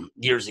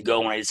years ago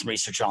when I did some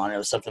research on it, it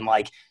was something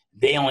like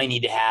they only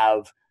need to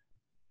have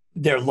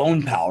their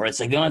loan power. It's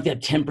like they only have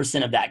to have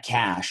 10% of that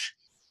cash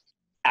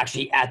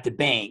actually at the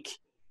bank,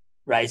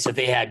 right? So if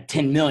they had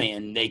 10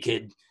 million, they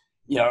could,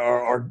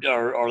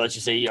 or let's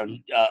just say,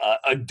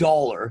 a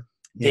dollar,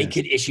 they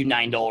could issue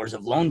 $9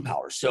 of loan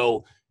power.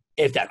 So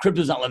if that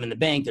crypto is not living in the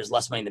bank, there's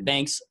less money in the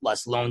banks,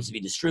 less loans to be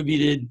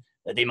distributed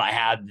that they might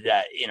have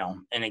that,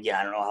 and again,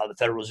 I don't know how the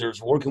Federal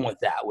Reserve's working with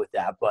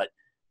that, but,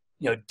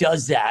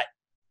 does that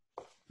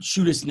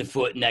shoot us in the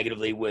foot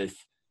negatively with,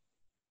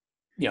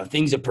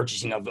 things of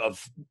purchasing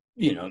of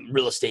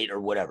real estate or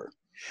whatever?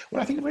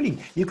 Well, I think really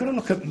you've got to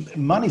look at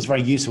money is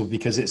very useful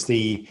because it's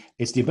the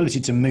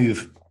ability to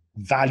move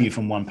value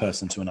from one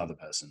person to another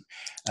person.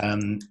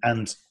 And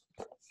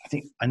I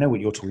think I know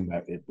what you're talking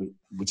about,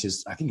 which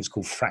is, I think it's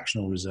called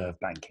fractional reserve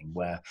banking,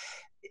 where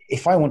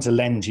if I want to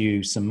lend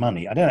you some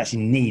money, I don't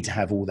actually need to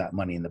have all that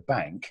money in the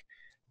bank,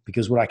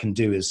 because what I can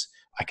do is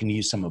I can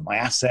use some of my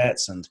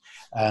assets. And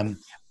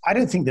I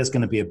don't think there's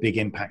going to be a big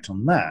impact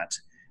on that.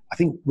 I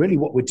think really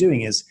what we're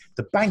doing is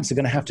the banks are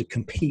going to have to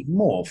compete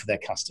more for their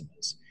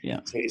customers.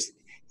 Yeah. So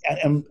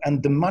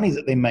and the money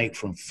that they make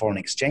from foreign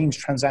exchange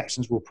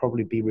transactions will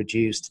probably be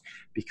reduced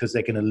because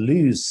they're going to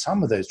lose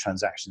some of those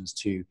transactions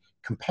to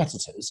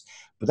competitors,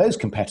 but those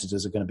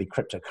competitors are going to be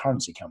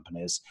cryptocurrency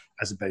companies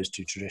as opposed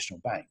to traditional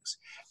banks.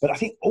 But I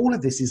think all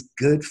of this is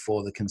good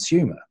for the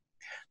consumer,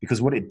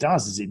 because what it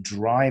does is it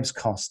drives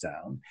costs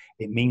down.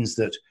 It means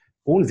that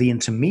all of the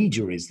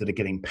intermediaries that are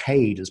getting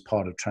paid as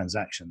part of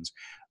transactions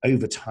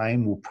over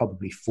time will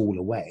probably fall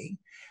away.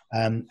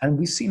 And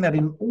we've seen that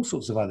in all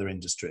sorts of other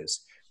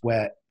industries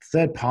where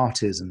third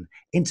parties and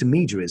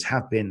intermediaries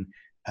have been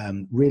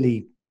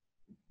really,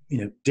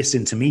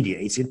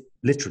 disintermediated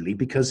literally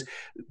because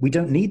we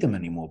don't need them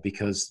anymore.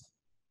 Because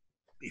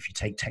if you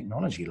take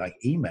technology like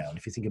email,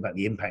 if you think about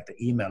the impact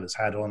that email has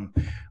had on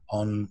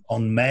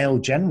mail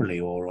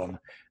generally, or on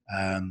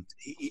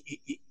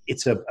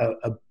it's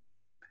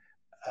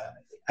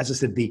as I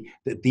said,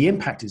 the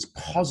impact is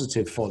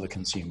positive for the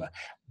consumer.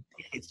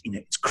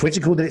 It's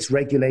critical that it's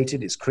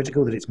regulated. It's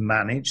critical that it's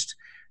managed,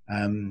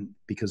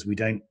 because we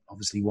don't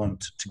obviously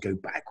want to go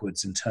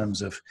backwards in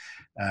terms of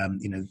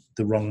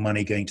the wrong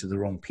money going to the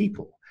wrong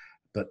people.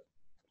 But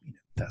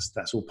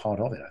that's all part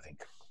of it, I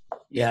think.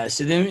 Yeah.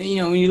 So then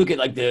when you look at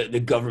like the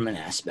government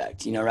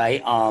aspect,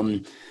 right?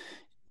 And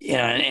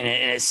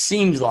it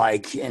seems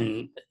like,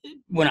 and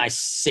when I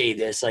say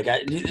this, like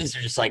these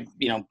are just like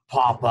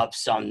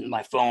pop-ups on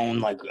my phone,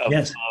 like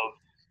yes.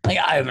 Like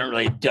I haven't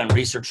really done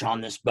research on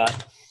this,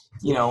 but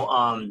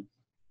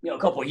a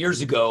couple of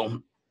years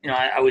ago,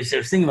 I was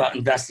thinking about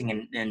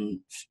investing in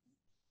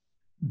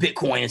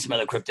Bitcoin and some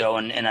other crypto,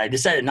 and I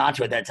decided not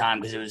to at that time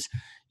because it was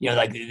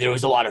like there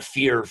was a lot of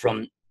fear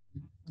from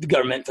the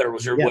government, Federal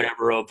Reserve,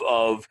 whatever,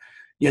 of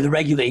the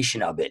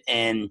regulation of it,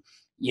 and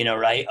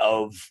right,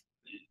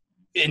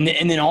 and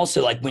then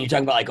also like when you're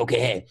talking about like, okay,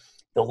 hey,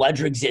 the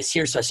ledger exists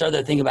here, so I started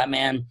to think about,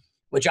 man,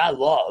 which I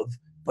love,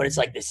 but it's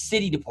like the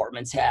city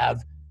departments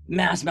have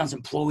mass amounts of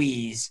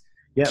employees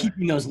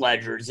keeping those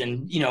ledgers,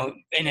 and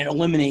and it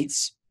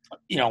eliminates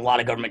a lot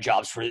of government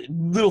jobs for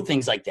little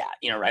things like that,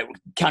 right,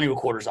 county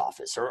recorder's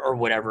office or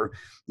whatever,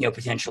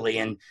 potentially,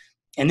 and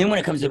then when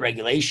it comes to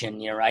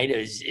regulation, right,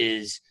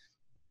 is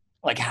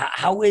like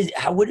how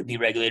would it be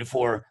regulated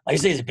for, like I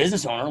say, as a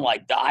business owner,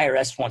 like the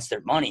IRS wants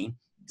their money.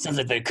 It sounds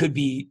like there could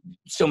be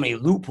so many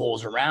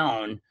loopholes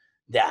around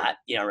that,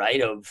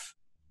 right, of.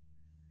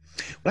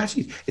 Well,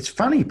 actually, it's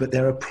funny, but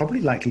there are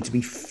probably likely to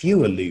be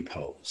fewer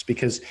loopholes,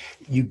 because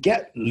you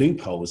get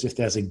loopholes if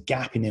there's a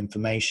gap in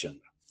information.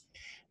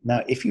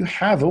 Now, if you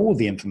have all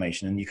the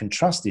information and you can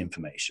trust the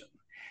information,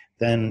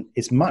 then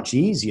it's much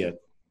easier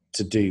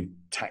to do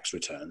tax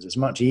returns. It's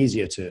much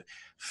easier to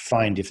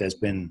find if there's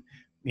been,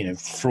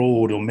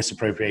 fraud or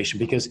misappropriation,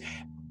 because,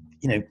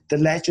 the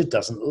ledger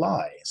doesn't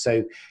lie.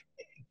 So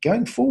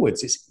going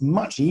forwards, it's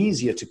much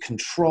easier to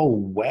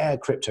control where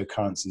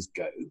cryptocurrencies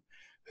go,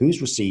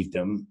 who's received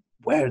them,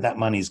 where that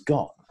money's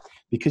gone,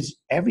 because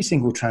every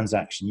single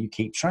transaction you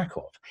keep track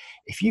of.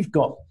 If you've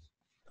got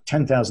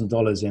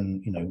 $10,000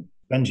 in,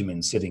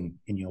 Benjamin sitting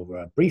in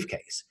your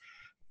briefcase,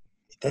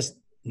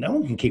 no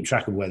one can keep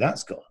track of where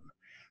that's gone.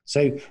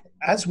 So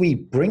as we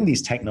bring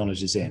these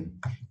technologies in,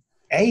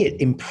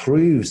 it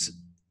improves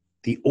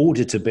the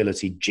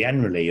auditability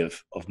generally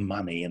of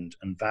money and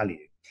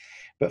value.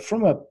 But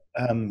from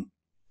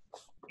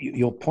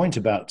your point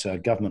about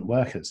government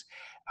workers,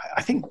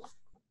 I think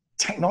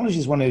technology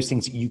is one of those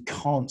things that you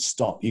can't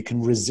stop. You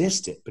can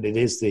resist it, but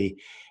it's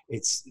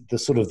the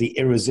sort of the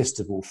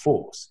irresistible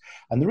force.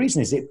 And the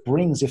reason is it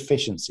brings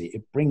efficiency,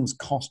 it brings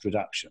cost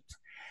reduction.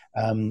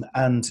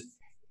 And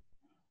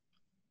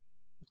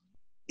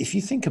if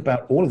you think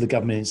about all of the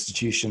government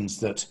institutions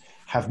that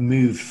have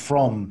moved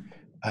from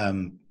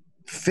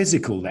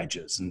physical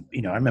ledgers, and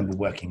I remember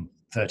working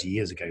 30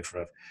 years ago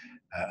for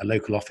a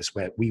local office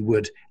where we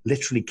would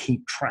literally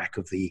keep track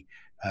of the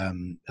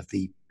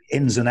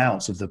ins and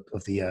outs of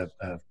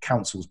the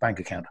council's bank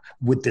account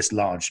with this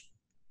large,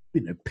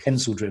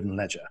 pencil-driven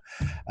ledger.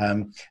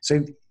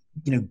 So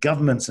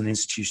governments and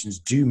institutions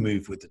do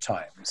move with the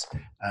times.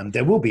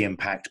 There will be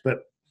impact,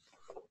 but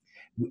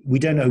we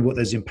don't know what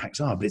those impacts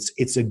are. But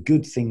it's a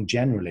good thing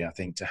generally, I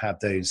think, to have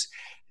those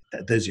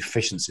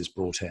efficiencies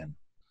brought in.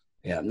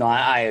 Yeah, no,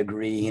 I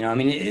agree.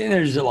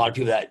 There's a lot of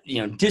people that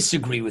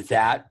disagree with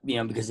that.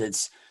 Because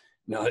it's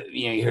you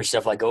hear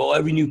stuff like, oh,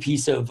 every new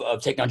piece of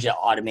technology that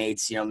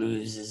automates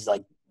loses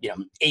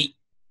 8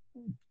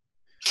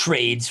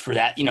 trades for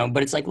that.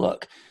 But it's like,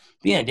 look, at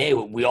the end of the day,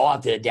 we all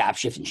have to adapt,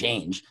 shift, and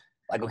change.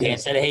 Like, okay,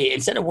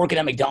 instead of working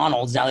at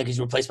McDonald's now that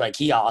he's replaced by a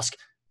kiosk,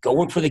 go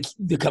work for the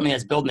company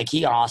that's building the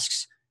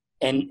kiosks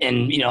and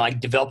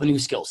develop a new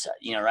skill set.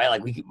 Right?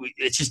 Like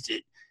it's just.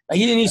 Like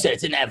you said,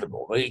 it's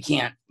inevitable. We're not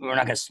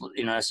going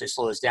to, necessarily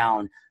slow this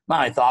down.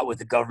 My thought with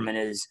the government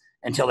is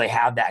until they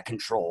have that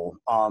control,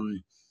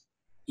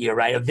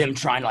 right, of them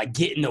trying to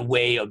get in the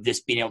way of this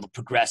being able to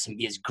progress and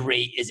be as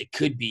great as it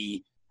could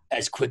be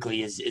as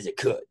quickly as it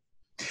could.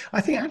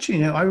 I think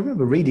actually, I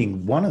remember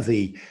reading one of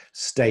the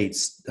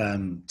state's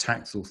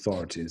tax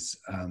authorities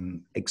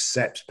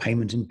accepts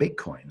payment in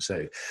Bitcoin.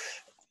 So,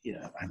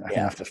 I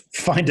have to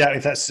find out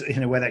if that's,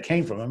 where that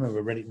came from. I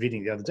remember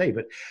reading the other day,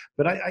 but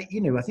I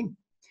think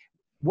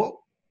what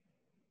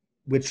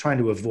we're trying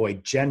to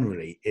avoid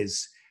generally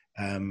is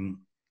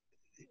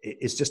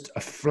just a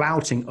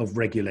flouting of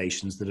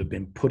regulations that have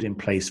been put in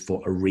place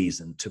for a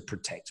reason, to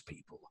protect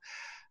people.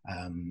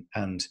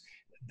 And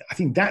I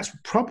think that's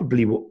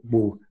probably what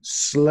will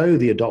slow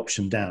the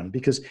adoption down,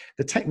 because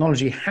the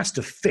technology has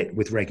to fit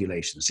with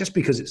regulations. Just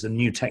because it's a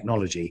new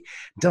technology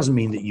doesn't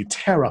mean that you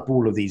tear up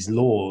all of these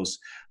laws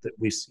that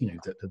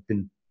that have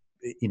been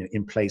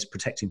in place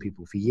protecting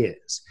people for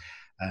years.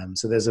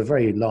 So there's a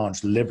very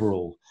large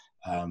liberal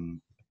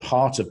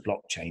part of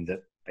blockchain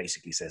that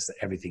basically says that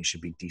everything should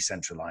be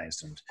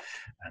decentralized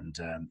and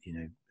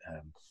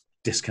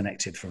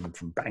disconnected from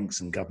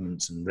banks and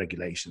governments and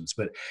regulations.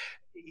 But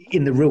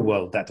in the real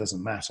world, that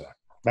doesn't matter.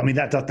 I mean,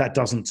 that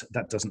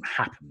doesn't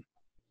happen.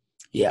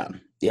 Yeah.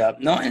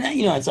 No, and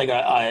it's like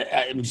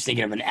I'm just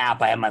thinking of an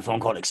app I have on my phone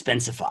called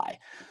Expensify.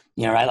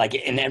 Right? Like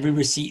in every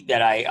receipt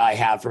that I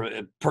have for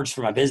a purchase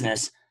for my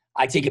business,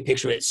 I take a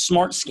picture of it,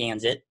 smart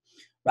scans it.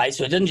 Right.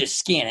 So it doesn't just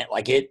scan it,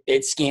 like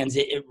it scans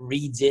it, it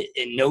reads it,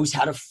 it knows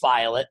how to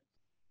file it,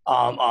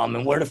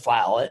 and where to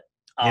file it.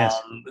 Yes.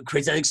 It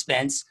creates that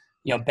expense,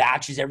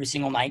 batches every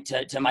single night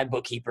to my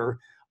bookkeeper.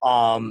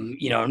 Now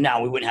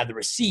we wouldn't have the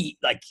receipt.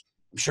 Like,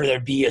 I'm sure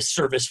there'd be a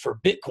service for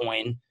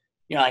Bitcoin.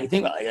 I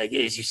think about like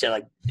as you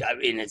said,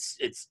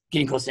 it's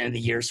getting close to the end of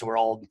the year. So we're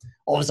all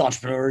as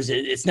entrepreneurs,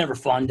 it's never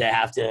fun to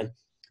have to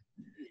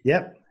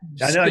Yep.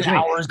 spend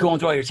hours going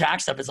through all your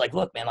tax stuff. It's like,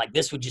 look, man, like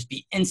this would just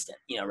be instant,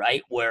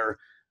 right? Where,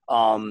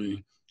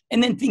 and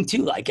then think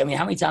too,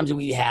 how many times have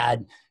we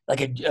had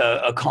like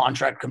a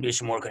contract come to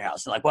some work in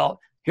house and like, well,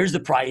 here's the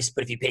price,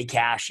 but if you pay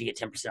cash, you get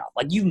 10% off.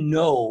 Like,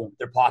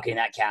 they're pocketing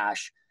that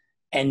cash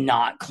and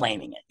not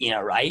claiming it,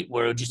 right?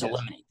 Where it would just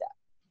eliminate that.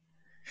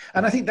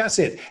 And I think that's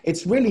it.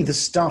 It's really the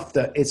stuff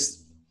that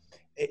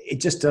it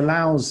just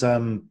allows,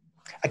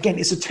 again,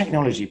 it's a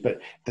technology, but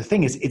the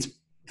thing is, it's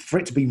for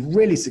it to be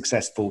really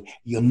successful,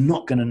 you're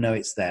not going to know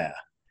it's there.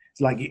 It's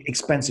like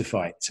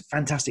Expensify. It's a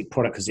fantastic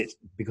product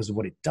because of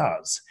what it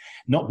does,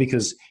 not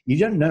because you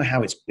don't know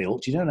how it's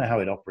built. You don't know how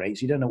it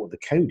operates. You don't know what the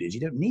code is. You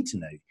don't need to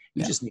know.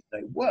 You just need to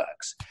know it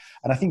works.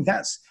 And I think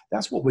that's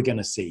what we're going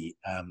to see.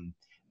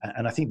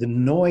 And I think the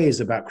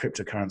noise about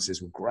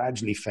cryptocurrencies will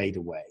gradually fade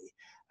away.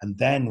 And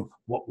then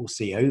what we'll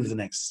see over the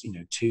next,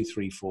 2,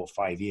 3, 4,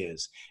 5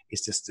 years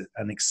is just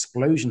an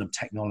explosion of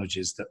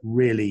technologies that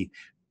really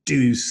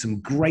do some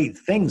great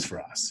things for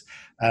us,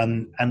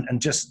 and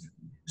just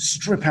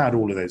strip out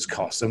all of those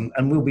costs. And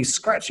we'll be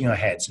scratching our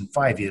heads in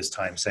 5 years'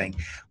 time saying,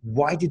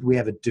 why did we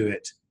ever do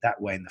it that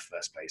way in the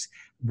first place?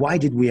 Why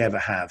did we ever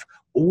have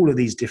all of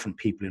these different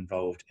people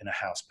involved in a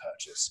house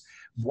purchase?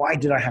 Why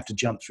did I have to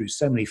jump through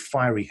so many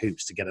fiery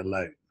hoops to get a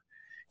loan?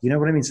 You know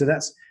what I mean? So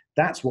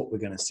that's what we're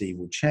going to see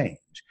will change.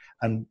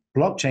 And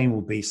blockchain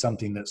will be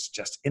something that's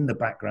just in the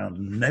background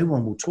and no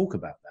one will talk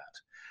about that.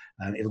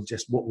 And it'll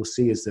just, what we'll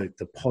see is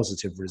the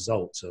positive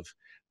results of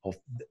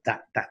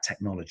that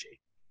technology.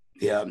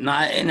 Yeah.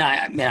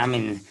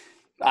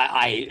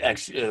 I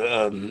actually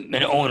am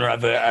an owner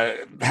of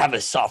I have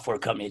a software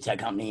company, a tech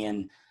company,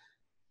 and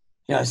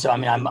Yeah, so I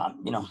mean, I'm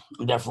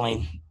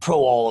definitely pro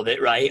all of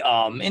it, right?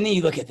 And then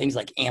you look at things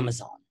like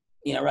Amazon,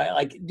 right?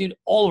 Like, dude,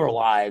 all of our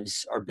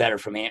lives are better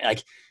from it.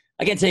 Like,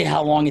 I can't tell you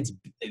how long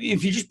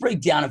if you just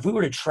break down, if we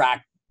were to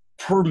track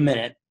per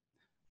minute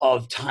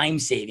of time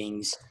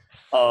savings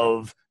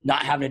of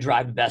not having to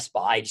drive to Best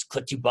Buy, just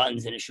click two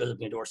buttons and it shows up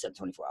on your doorstep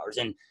 24 hours.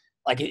 And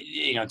like,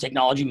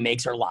 technology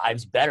makes our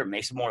lives better,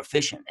 makes it more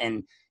efficient,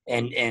 and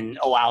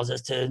allows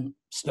us to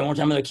spend more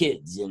time with our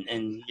kids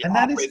and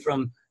operate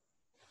from.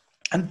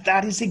 And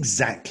that is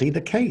exactly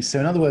the case. So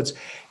in other words,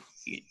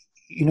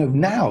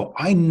 now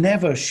I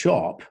never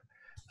shop.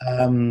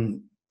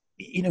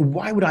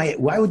 Why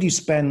would you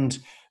spend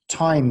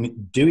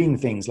time doing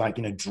things like,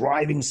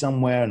 driving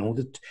somewhere, and all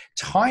the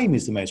time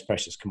is the most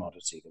precious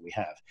commodity that we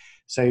have.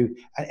 So,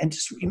 and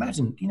just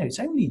imagine,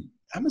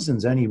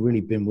 Amazon's only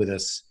really been with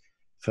us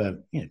for,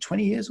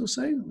 20 years or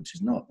so, which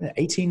is not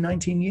 18,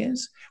 19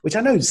 years, which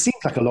I know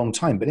seems like a long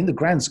time, but in the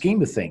grand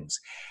scheme of things,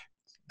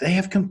 they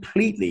have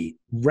completely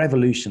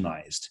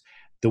revolutionized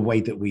the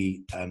way that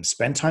we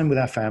spend time with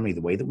our family,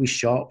 the way that we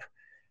shop.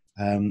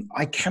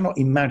 I cannot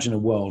imagine a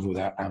world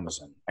without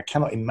Amazon. I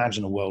cannot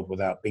imagine a world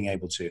without being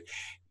able to,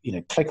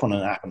 click on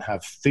an app and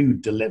have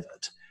food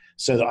delivered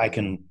so that I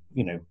can,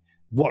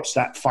 watch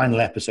that final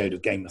episode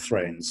of Game of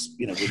Thrones,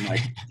 with my,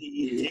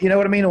 you know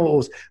what I mean?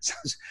 Or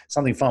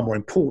something far more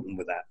important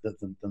with that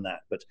than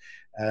that. But,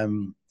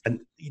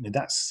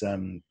 that's,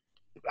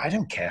 I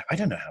don't care. I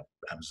don't know how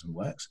Amazon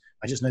works.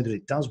 I just know that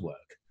it does work.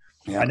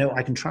 Yeah. I know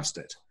I can trust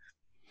it.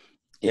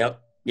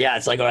 Yep. Yeah.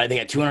 It's like, all right, they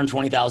got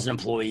 220,000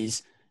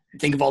 employees.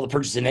 Think of all the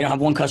purchases, and they don't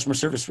have one customer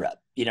service rep,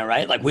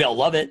 right? Like, we all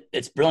love it.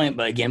 It's brilliant.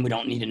 But again, we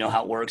don't need to know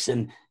how it works.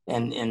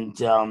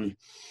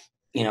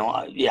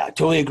 Yeah,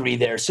 totally agree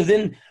there. So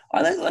then,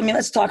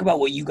 let's talk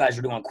about what you guys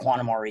are doing on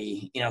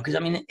QuantmRE, because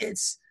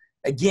it's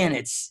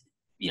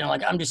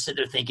like, I'm just sitting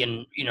there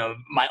thinking,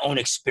 my own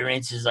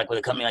experiences, like with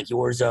a company like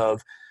yours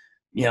of,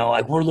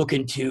 like, we're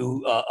looking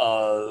to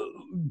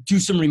do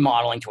some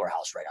remodeling to our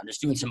house right now. I'm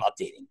just doing some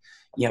updating,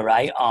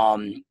 right?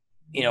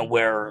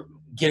 Where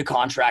get a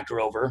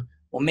contractor over.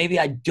 Well, maybe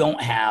I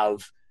don't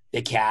have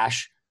the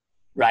cash,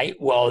 right?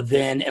 Well,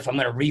 then if I'm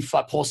going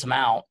to pull some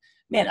out,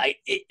 man,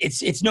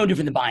 it's no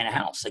different than buying a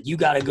house. Like, you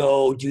got to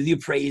go do the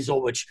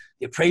appraisal, which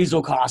the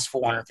appraisal costs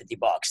 $450.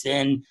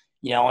 Then,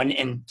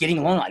 and getting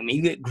a loan, like,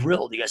 you get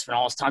grilled. You guys spend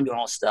all this time doing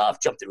all this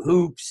stuff, jump through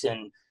hoops,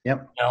 and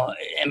yep.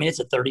 It's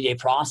a 30-day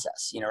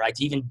process, right?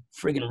 To even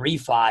friggin'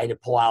 refi, to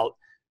pull out,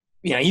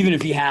 even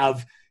if you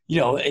have,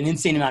 an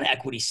insane amount of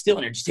equity still,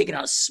 and you're just taking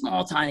out a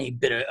small, tiny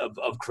bit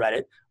of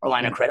credit or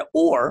line of credit,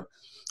 or,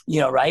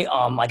 right?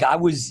 Like, I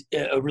was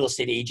a real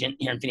estate agent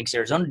here in Phoenix,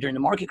 Arizona during the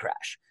market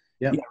crash,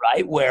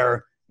 right?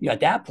 Where, at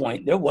that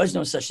point, there was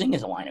no such thing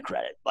as a line of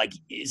credit. Like,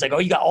 it's like, oh,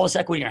 you got all this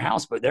equity in your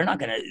house, but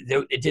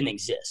it didn't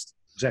exist.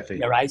 Exactly.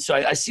 Right. So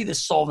I see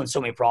this solving so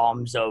many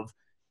problems of,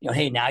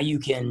 hey, now you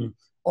can,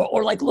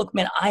 or like, look,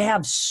 man, I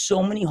have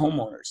so many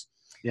homeowners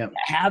that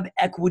have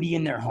equity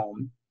in their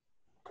home,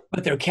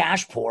 but they're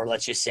cash poor.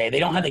 Let's just say they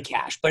don't have the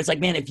cash, but it's like,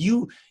 man, if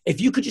you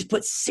could just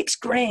put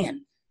 $6,000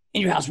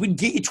 in your house, we'd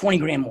get you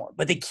 $20,000 more,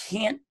 but they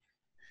can't,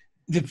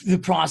 the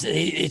process,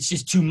 it's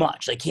just too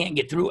much. They can't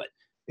get through it.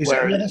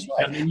 Exactly. That's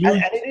right. And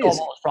it is.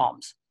 All those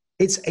problems.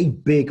 It's a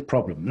big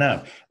problem.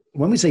 Now,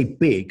 when we say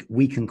big,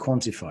 we can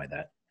quantify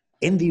that.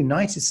 In the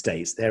United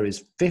States, there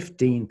is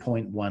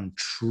 $15.1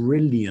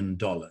 trillion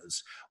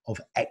of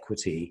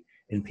equity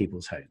in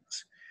people's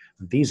homes.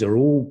 And these are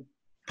all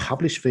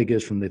published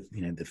figures from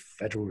the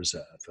Federal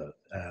Reserve.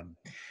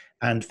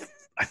 And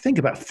I think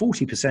about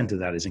 40% of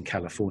that is in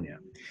California.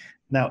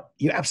 Now,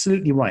 you're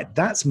absolutely right.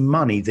 That's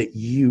money that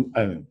you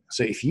own.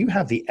 So if you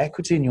have the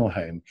equity in your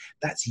home,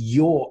 that's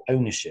your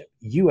ownership.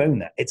 You own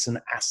that. It's an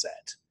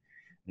asset.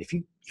 And if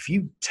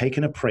you take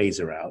an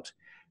appraiser out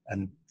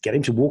and get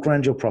him to walk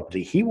around your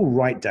property, he will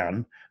write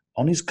down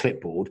on his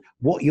clipboard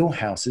what your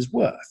house is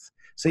worth.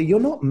 So you're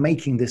not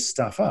making this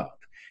stuff up.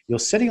 You're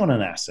sitting on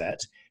an asset.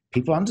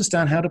 People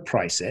understand how to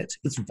price it.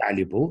 It's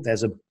valuable.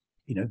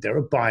 There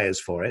are buyers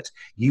for it.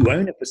 You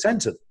own a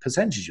percentage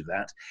of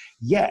that,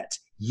 yet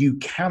you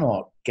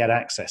cannot get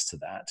access to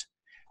that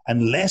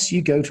unless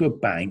you go to a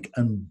bank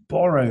and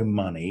borrow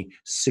money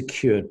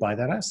secured by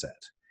that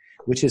asset,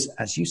 which is,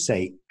 as you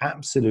say,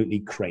 absolutely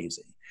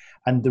crazy.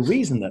 And the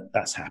reason that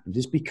that's happened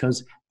is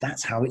because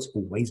that's how it's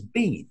always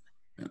been.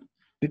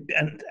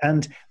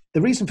 And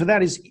the reason for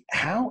that is,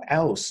 how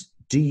else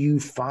do you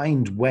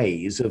find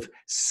ways of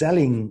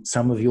selling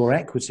some of your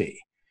equity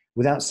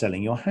without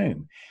selling your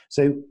home?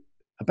 So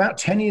about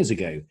 10 years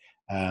ago,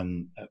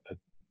 a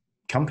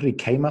company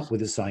came up with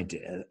this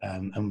idea,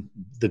 and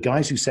the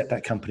guys who set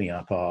that company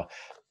up are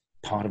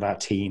part of our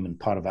team and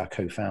part of our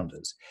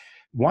co-founders.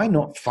 Why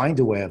not find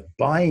a way of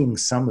buying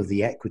some of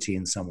the equity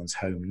in someone's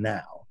home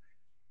now,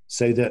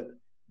 so that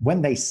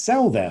when they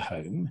sell their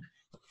home,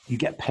 you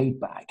get paid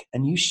back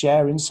and you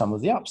share in some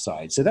of the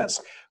upside? So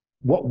that's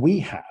what we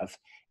have,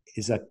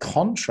 is a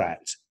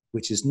contract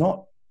which is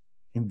not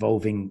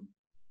involving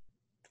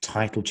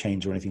title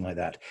change or anything like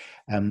that.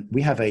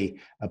 We have a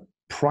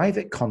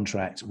private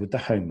contract with the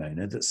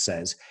homeowner that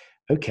says,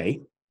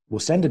 okay, we'll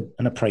send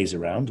an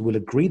appraiser around. We'll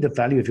agree the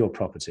value of your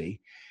property.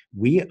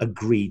 We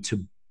agree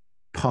to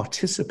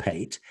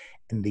participate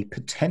in the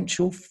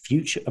potential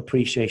future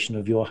appreciation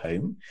of your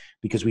home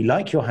because we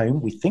like your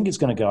home. We think it's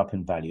going to go up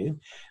in value.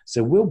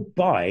 So we'll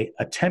buy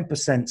a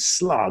 10%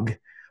 slug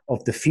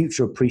of the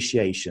future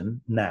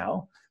appreciation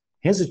now.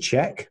 Here's a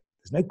check.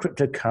 There's no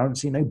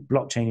cryptocurrency, no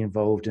blockchain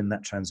involved in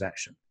that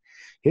transaction.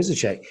 Here's a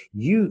check.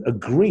 You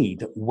agree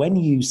that when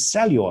you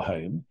sell your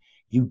home,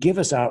 you give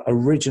us our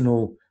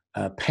original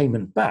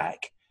payment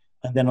back.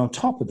 And then on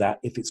top of that,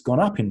 if it's gone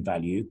up in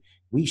value,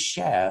 we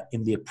share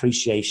in the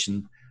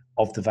appreciation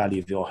of the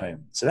value of your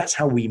home. So that's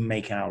how we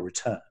make our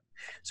return.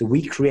 So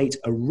we create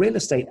a real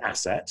estate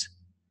asset,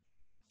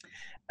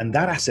 and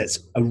that asset's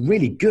a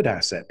really good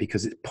asset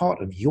because it's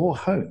part of your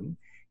home.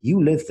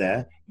 You live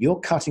there, you're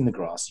cutting the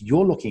grass,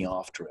 you're looking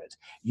after it.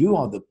 You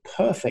are the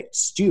perfect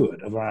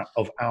steward of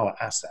our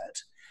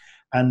asset.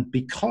 And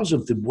because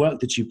of the work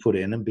that you put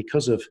in and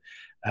because of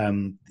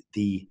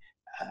the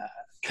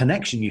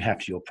connection you have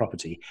to your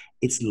property,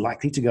 it's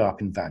likely to go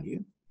up in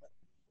value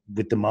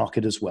with the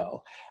market as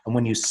well. And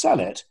when you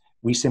sell it,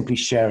 we simply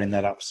share in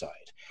that upside.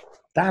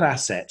 That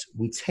asset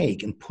we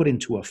take and put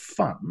into a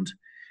fund,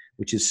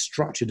 which is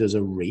structured as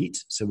a REIT,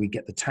 so we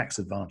get the tax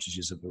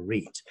advantages of a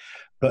REIT.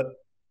 But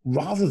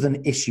rather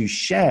than issue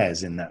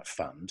shares in that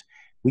fund,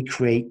 we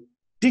create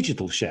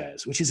digital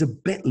shares, which is a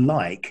bit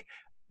like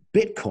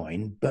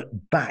Bitcoin,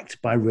 but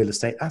backed by real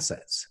estate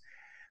assets.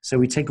 So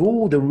we take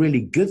all the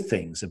really good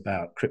things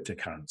about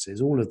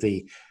cryptocurrencies, all of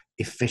the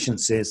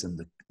efficiencies and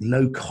the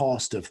low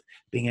cost of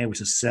being able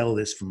to sell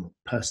this from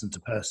person to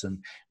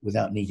person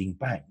without needing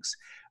banks.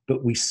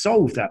 But we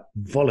solve that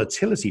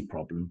volatility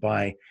problem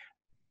by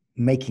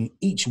making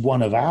each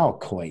one of our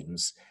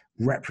coins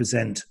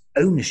represent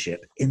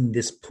ownership in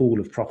this pool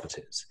of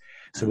properties.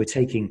 So we're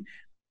taking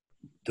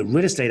the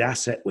real estate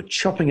asset, we're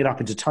chopping it up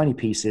into tiny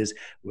pieces,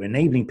 we're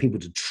enabling people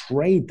to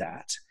trade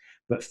that.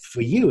 But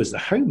for you as the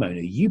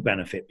homeowner, you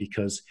benefit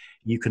because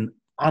you can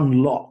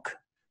unlock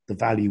the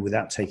value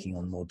without taking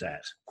on more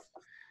debt.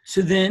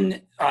 So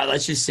then, all right,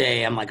 let's just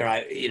say I'm like, all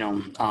right,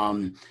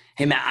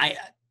 hey, Matt,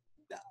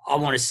 I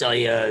want to sell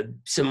you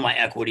some of my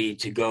equity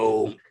to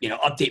go,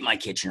 update my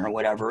kitchen or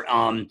whatever.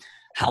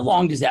 How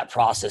long does that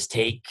process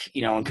take,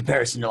 in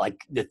comparison to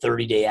like the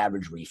 30-day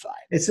average refi?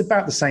 It's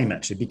about the same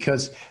actually,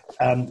 because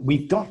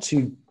we've got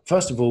to,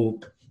 first of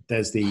all,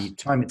 there's the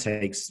time it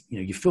takes,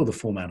 you fill the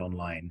form out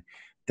online,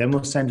 then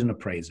we'll send an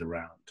appraiser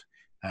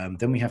around.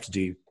 Then we have to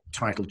do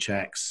title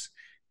checks,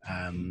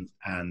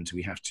 and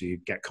we have to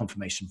get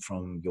confirmation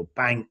from your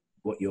bank,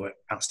 what your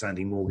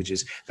outstanding mortgage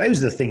is.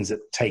 Those are the things that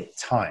take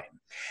time.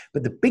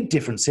 But the big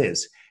difference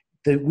is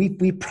that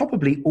we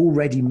probably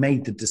already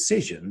made the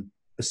decision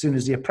as soon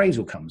as the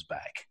appraisal comes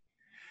back.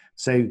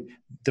 So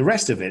the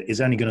rest of it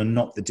is only going to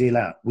knock the deal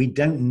out. We're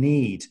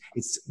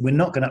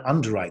not going to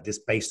underwrite this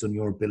based on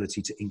your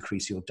ability to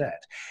increase your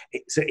debt.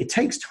 So it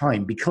takes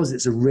time because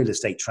it's a real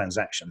estate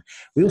transaction.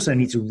 We also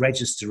need to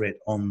register it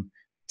on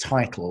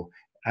title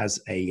as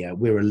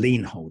we're a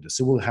lien holder.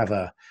 So we'll have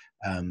a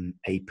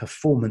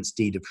performance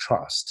deed of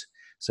trust.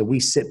 So we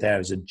sit there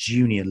as a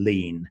junior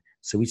lien.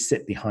 So we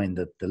sit behind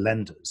the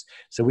lenders.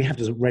 So we have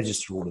to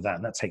register all of that,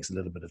 and that takes a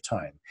little bit of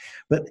time.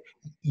 But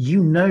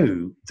you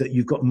know that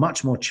you've got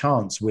much more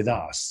chance with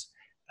us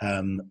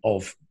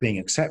of being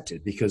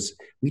accepted because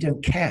we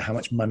don't care how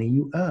much money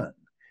you earn.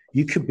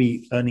 You could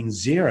be earning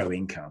zero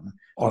income.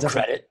 Or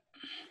credit.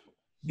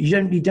 You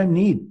don't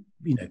need,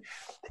 the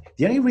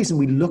only reason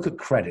we look at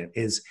credit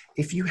is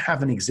if you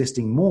have an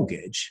existing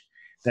mortgage,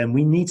 then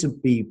we need to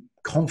be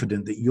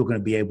confident that you're going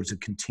to be able to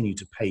continue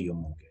to pay your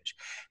mortgage.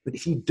 But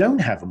if you don't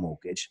have a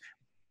mortgage,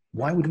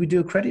 why would we do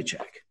a credit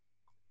check?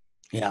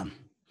 Yeah.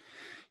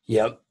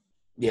 Yep.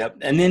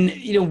 And then,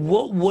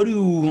 what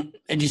do,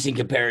 and just in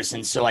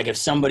comparison, so like if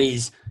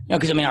somebody's,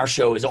 because our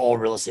show is all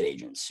real estate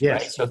agents,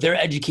 yes. Right? So if they're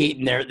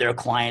educating their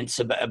clients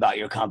about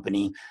your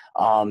company,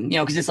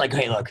 because it's like,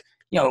 hey, look,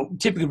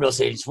 typically real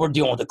estate agents, we're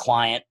dealing with a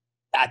client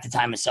at the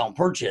time of sell and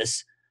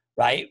purchase,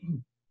 right?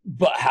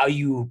 But how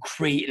you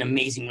create an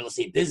amazing real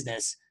estate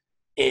business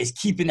is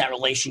keeping that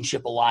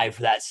relationship alive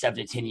for that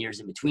 7 to 10 years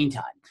in between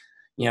time,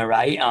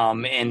 right?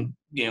 And,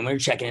 we're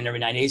checking in every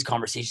 9 days,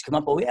 conversations come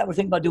up, oh yeah, we're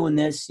thinking about doing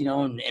this,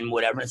 and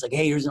whatever. And it's like,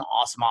 hey, here's an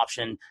awesome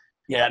option.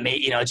 That may,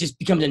 it just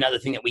becomes another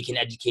thing that we can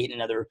educate,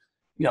 another,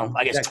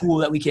 tool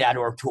that we can add to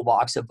our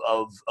toolbox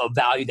of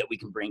value that we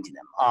can bring to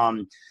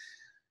them.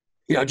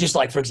 Just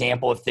like, for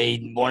example, if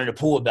they wanted a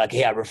pool, it'd be like,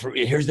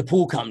 hey, here's the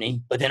pool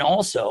company, but then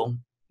also,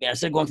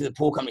 instead of going through the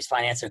pool company's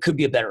finance, there could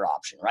be a better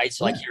option, right?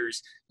 So like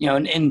here's,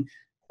 and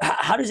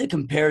how does it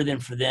compare then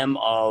for them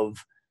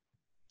of,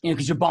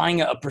 because you're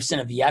buying a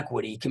percent of the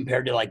equity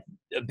compared to like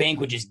a bank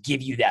would just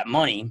give you that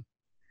money.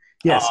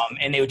 Yes.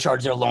 And they would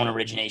charge their loan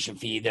origination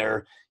fee.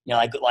 They're,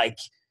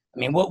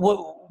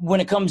 what when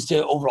it comes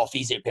to overall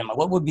fees that you're paying,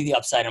 what would be the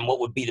upside and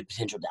what would be the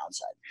potential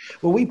downside?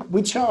 Well,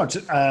 we charge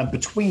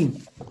between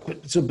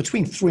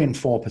 3 and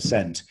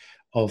 4%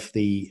 of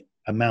the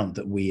amount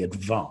that we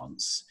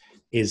advance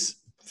is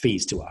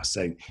fees to us.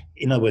 So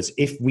in other words,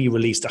 if we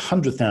released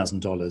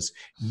 $100,000,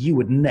 you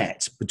would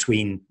net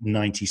between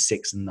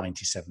 $96,000 and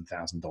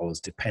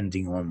 $97,000,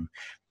 depending on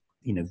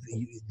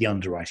the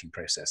underwriting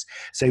process.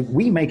 So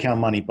we make our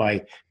money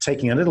by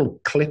taking a little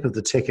clip of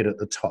the ticket at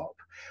the top.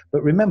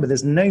 But remember,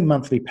 there's no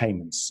monthly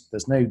payments.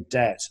 There's no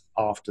debt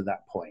after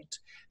that point.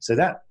 So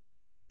that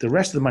the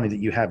rest of the money that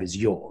you have is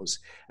yours,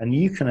 and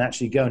you can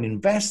actually go and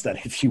invest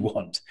that if you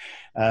want,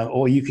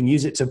 or you can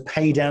use it to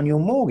pay down your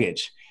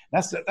mortgage.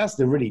 That's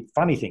the really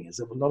funny thing, is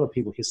that a lot of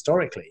people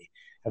historically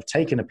have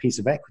taken a piece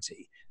of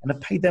equity and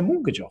have paid their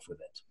mortgage off with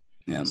it.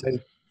 Yeah.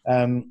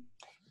 So,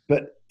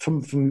 but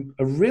from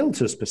a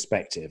realtor's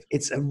perspective,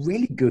 it's a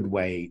really good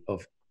way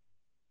of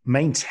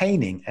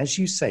maintaining, as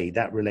you say,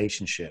 that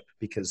relationship,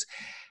 because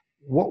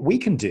what we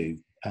can do,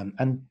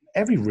 and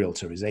every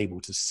realtor is able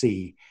to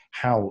see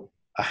how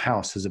a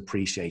house has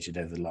appreciated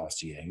over the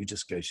last year. You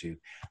just go to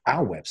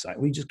our website,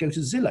 or you just go to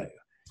Zillow,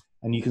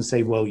 and you can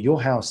say, well,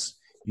 your house,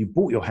 you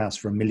bought your house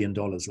for $1 million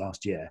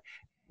last year.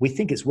 We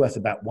think it's worth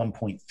about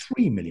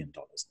 $1.3 million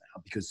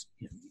now, because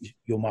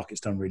your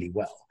market's done really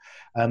well.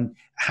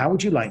 How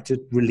would you like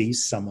to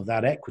release some of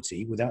that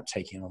equity without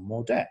taking on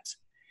more debt?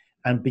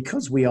 And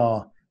because we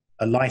are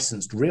a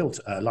licensed real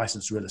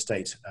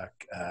estate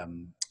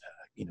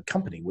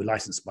company, we're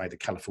licensed by the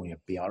California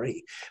BRE,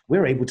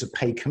 we're able to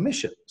pay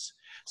commissions.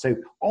 So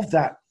of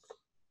that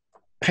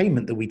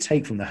payment that we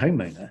take from the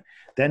homeowner,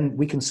 then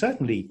we can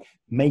certainly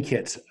make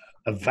it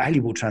a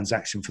valuable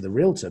transaction for the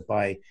realtor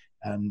by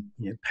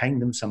paying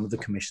them some of the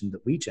commission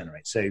that we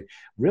generate. So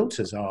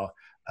realtors are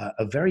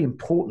a very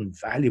important,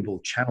 valuable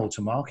channel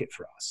to market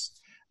for us.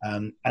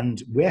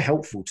 And we're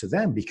helpful to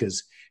them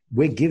because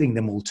we're giving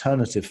them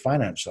alternative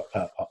finance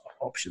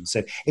options.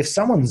 So if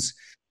someone's,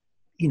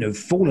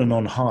 fallen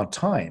on hard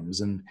times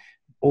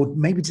or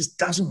maybe just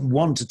doesn't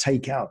want to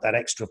take out that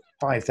extra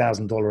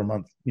 $5,000 a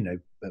month,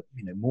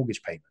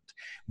 mortgage payment,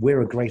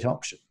 we're a great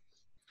option.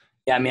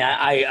 Yeah, I mean,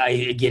 I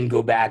again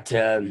go back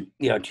to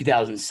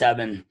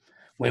 2007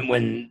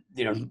 when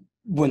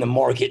the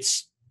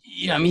markets,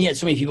 you had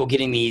so many people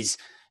getting these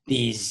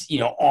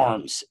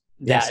arms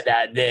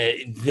that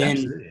then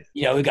Absolutely.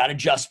 It got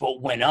adjustable,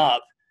 went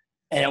up,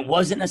 and it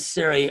wasn't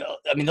necessarily.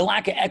 I mean, the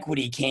lack of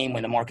equity came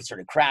when the market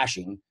started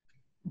crashing,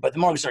 but the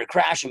market started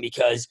crashing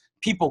because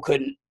people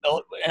couldn't.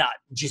 Not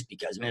just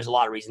because. I mean, there's a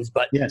lot of reasons,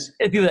 but yes,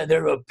 people that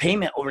their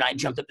payment overnight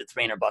jumped up to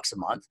 $300 a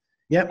month.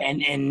 Yep.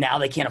 And now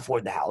they can't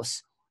afford the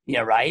house.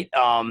 Right.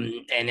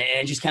 And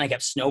it just kind of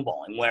kept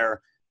snowballing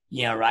where,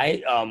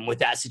 with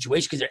that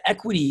situation, because their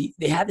equity,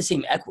 they had the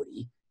same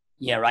equity,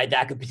 right.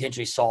 That could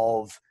potentially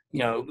solve,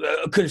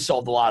 could have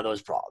solved a lot of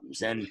those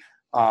problems. And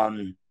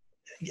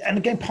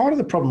again, part of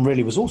the problem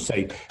really was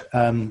also,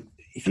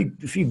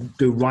 if you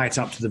go right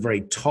up to the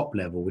very top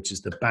level, which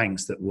is the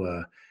banks that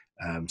were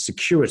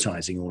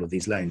securitizing all of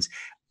these loans,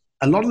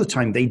 a lot of the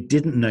time they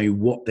didn't know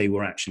what they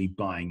were actually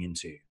buying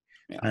into.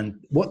 Yeah.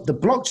 And what the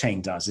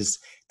blockchain does is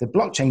the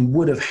blockchain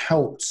would have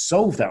helped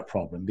solve that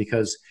problem,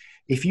 because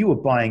if you were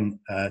buying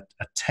a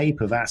tape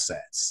of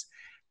assets,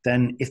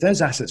 then if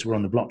those assets were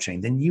on the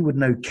blockchain, then you would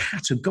know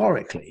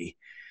categorically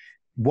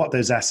what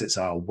those assets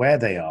are, where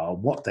they are,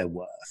 what they're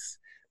worth,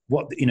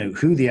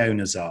 who the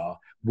owners are,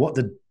 what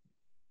the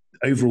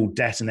overall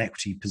debt and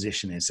equity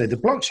position is. So the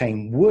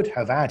blockchain would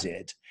have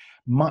added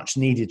much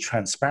needed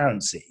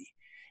transparency,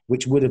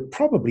 which would have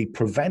probably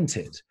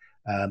prevented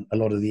a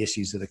lot of the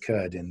issues that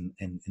occurred in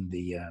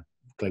the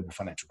global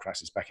financial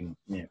crisis back in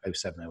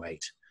 07,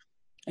 08.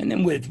 And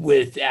then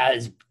with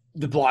as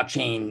the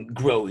blockchain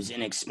grows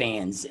and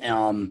expands,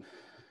 and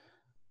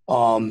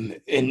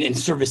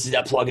services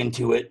that plug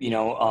into it,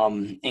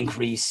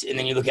 increase. And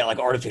then you look at like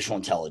artificial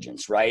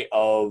intelligence, right?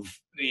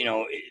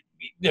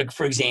 Like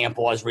for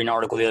example, I was reading an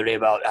article the other day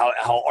about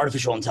how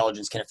artificial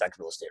intelligence can affect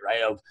real estate, right?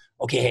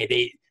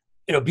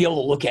 It'll be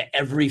able to look at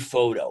every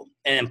photo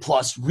and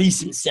plus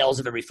recent sales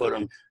of every photo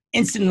and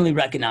instantly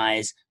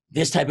recognize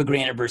this type of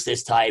granite versus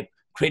this type,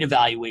 create a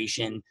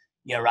valuation,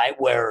 right?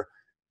 Where,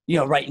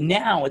 right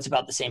now it's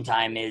about the same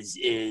time as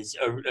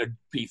a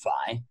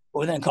refi, but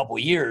within a couple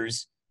of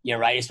years,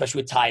 right?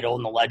 Especially with title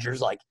and the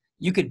ledgers, like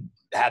you could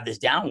have this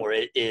down where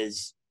it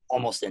is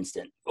almost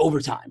instant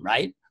over time,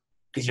 right?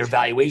 Because your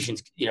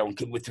valuations,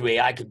 through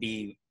AI could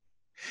be.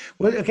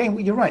 Well, again,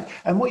 you're right.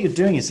 And what you're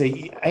doing is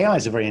AI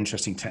is a very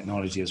interesting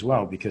technology as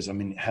well, because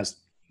it has,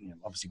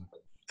 obviously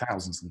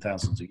thousands and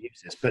thousands of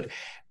users, but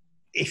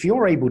if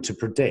you're able to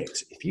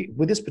predict,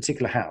 with this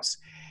particular house,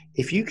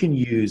 if you can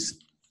use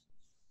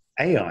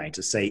AI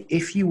to say,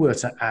 if you were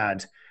to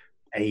add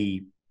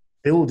a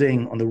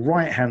building on the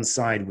right-hand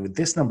side with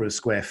this number of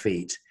square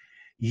feet,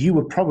 you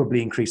would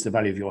probably increase the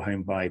value of your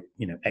home by,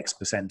 X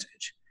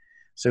percentage.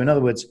 So in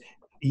other words,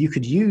 you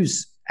could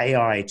use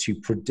AI to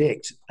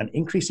predict an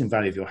increase in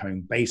value of your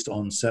home based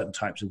on certain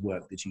types of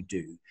work that you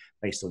do,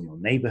 based on your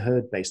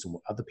neighborhood, based on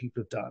what other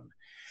people have done.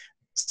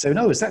 So in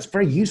other words, that's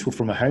very useful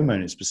from a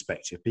homeowner's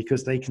perspective,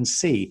 because they can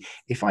see,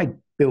 if I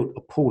built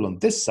a pool on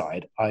this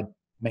side, I'd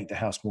make the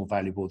house more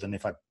valuable than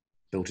if I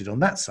built it on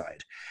that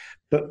side.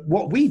 But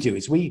what we do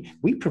is we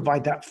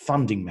provide that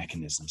funding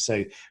mechanism.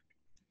 So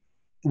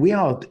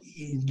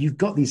you've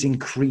got these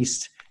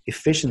increased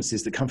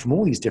efficiencies that come from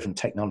all these different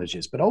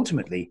technologies, but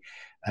ultimately,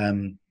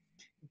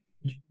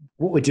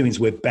 what we're doing is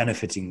we're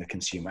benefiting the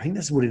consumer. I think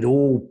that's what it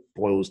all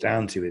boils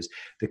down to: is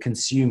the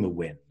consumer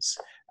wins,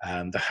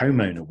 the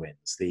homeowner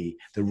wins, the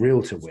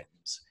realtor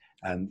wins.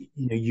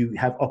 You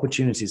have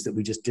opportunities that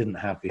we just didn't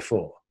have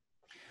before.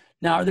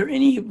 Now, are there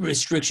any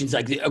restrictions?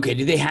 Like, okay,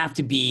 do they have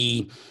to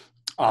be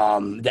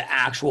the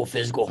actual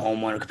physical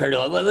homeowner compared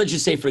to, let's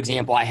just say, for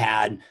example, I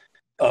had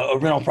a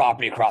rental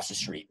property across the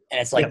street,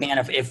 and it's like, man,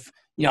 if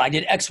I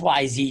did X,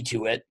 Y, Z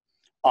to it,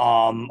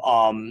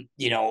 I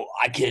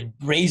could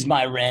raise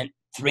my rent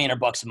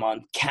 $300 a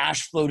month,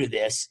 cash flow to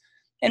this.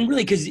 And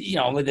really, because,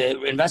 with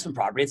the investment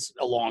property, it's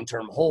a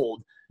long-term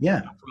hold.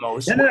 Yeah. For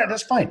most. No,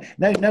 that's fine.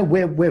 No,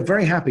 we're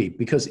very happy,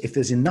 because if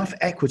there's enough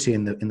equity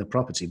in the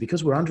property,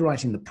 because we're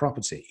underwriting the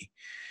property,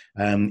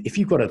 if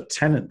you've got a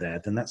tenant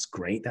there, then that's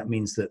great. That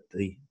means that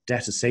the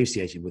debt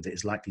associated with it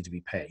is likely to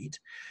be paid.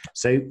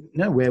 So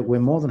no, we're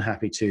more than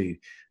happy to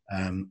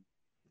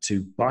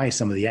buy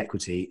some of the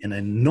equity in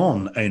a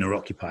non-owner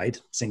occupied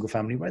single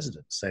family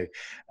residence. So,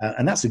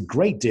 and that's a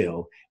great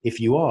deal if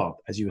you are,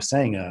 as you were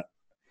saying,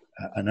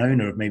 an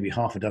owner of maybe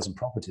half a dozen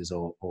properties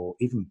or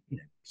even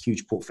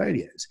huge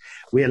portfolios.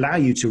 We allow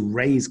you to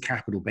raise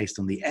capital based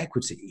on the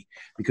equity,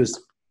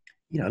 because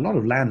a lot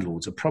of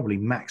landlords are probably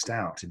maxed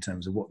out in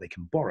terms of what they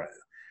can borrow.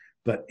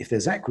 But if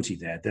there's equity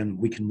there, then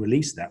we can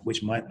release that,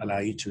 which might allow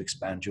you to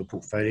expand your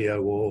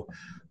portfolio or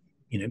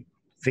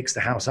fix the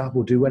house up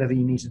or do whatever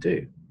you need to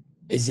do.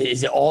 Is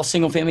it all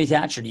single family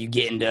attached, or do you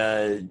get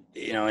into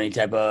any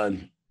type of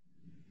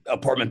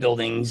apartment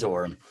buildings?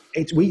 Or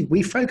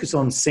we focus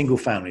on single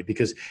family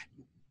because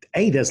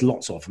there's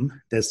lots of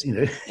them. There's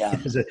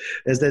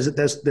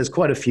there's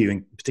quite a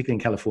few, particularly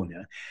in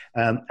California,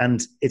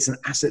 and it's an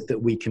asset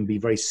that we can be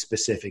very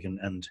specific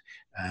and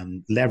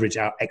leverage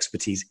our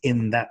expertise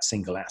in that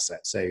single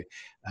asset. So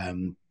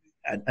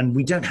and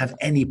we don't have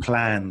any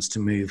plans to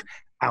move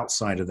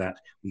outside of that.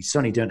 We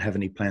certainly don't have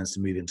any plans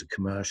to move into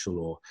commercial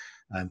or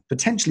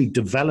potentially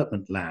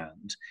development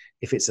land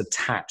if it's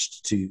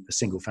attached to a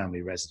single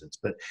family residence.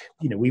 But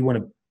we want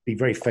to be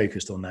very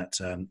focused on that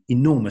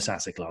enormous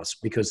asset class,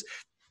 because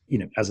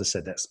as I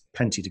said, that's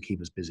plenty to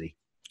keep us busy.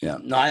 Yeah,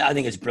 no, I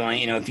think it's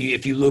brilliant.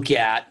 If you look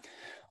at,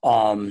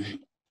 we're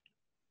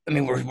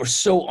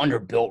so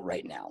underbuilt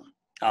right now.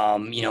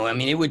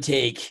 It would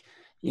take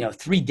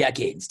 3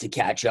 decades to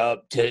catch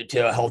up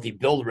to a healthy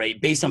build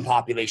rate based on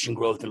population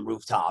growth and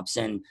rooftops.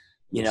 And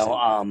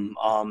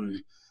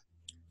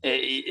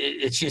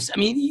it's just,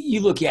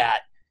 you look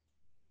at,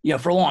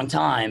 for a long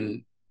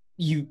time,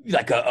 you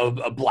like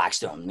a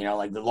Blackstone,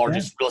 like the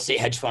largest real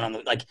estate hedge fund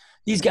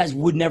these guys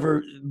would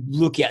never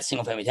look at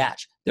single family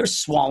attached. They're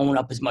swallowing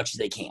up as much as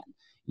they can.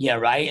 Yeah.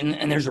 Right.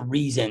 And there's a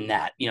reason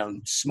that,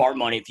 smart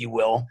money, if you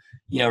will,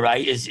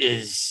 right,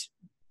 is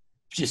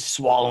just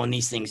swallowing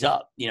these things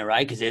up,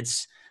 right. Cause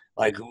it's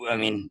like,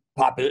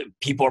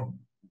 people are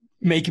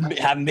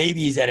having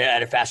babies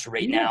at a faster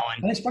rate now.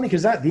 And it's funny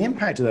because the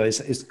impact of that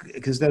is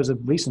because there was a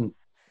recent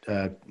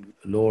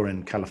law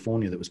in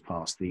California that was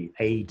passed, the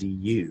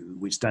ADU,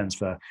 which stands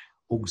for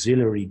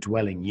Auxiliary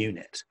Dwelling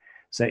Unit.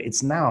 So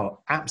it's now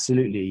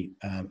absolutely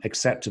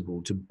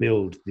acceptable to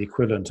build the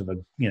equivalent of a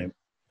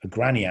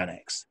granny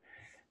annex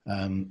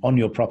on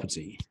your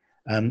property,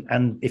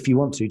 and if you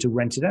want to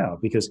rent it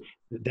out, because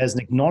there's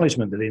an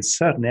acknowledgement that in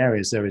certain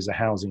areas there is a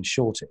housing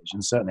shortage,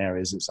 in certain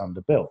areas it's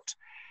underbuilt.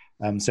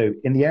 So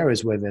in the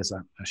areas where there's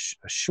a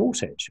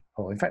shortage,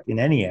 or in fact in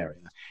any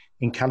area,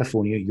 in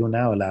California, you're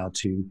now allowed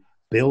to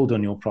build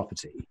on your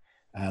property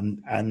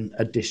an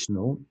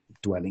additional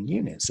dwelling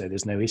unit. So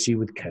there's no issue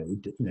with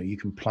code. You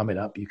can plumb it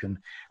up, you can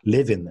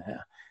live in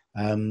there.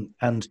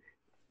 And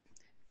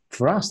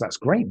for us, that's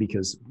great,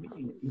 because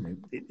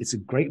it's a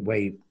great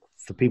way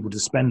for people to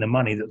spend the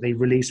money that they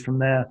release from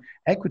their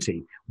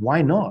equity.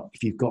 Why not?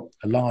 If you've got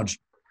a large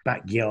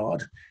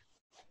backyard,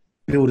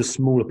 build a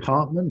small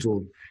apartment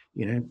or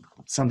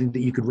something that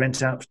you could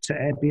rent out to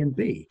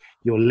Airbnb.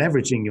 You're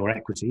leveraging your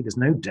equity. There's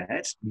no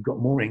debt. You've got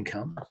more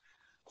income.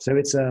 So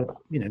it's a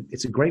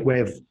great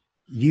way of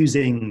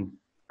using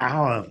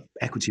our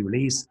equity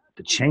release,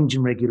 the change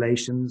in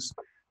regulations.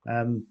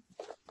 I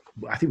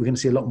think we're going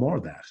to see a lot more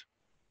of that.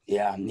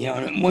 Yeah.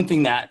 One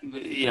thing that,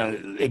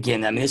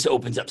 again, this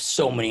opens up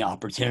so many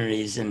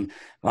opportunities, and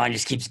mine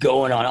just keeps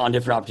going on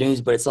different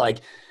opportunities, but it's like,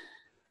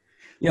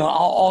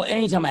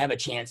 anytime I have a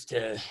chance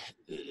to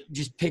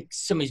just pick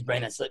somebody's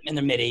brain that's like in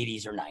their mid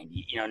 80s or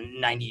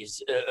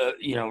 90s,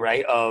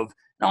 right. And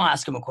I'll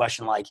ask them a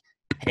question like,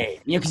 hey,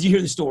 cause you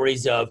hear the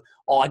stories of,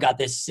 I got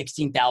this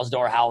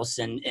 $16,000 house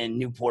in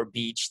Newport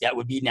Beach that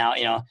would be now,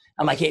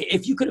 I'm like, hey,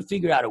 if you could have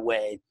figured out a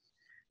way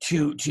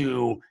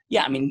to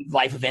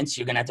life events,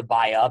 you're going to have to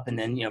buy up and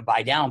then,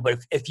 buy down. But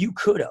if you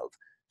could have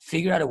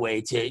figured out a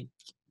way to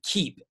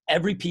keep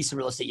every piece of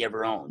real estate you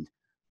ever owned,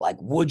 like,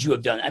 would you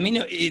have done?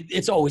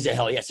 It's always a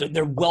hell yes. So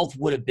their wealth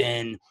would have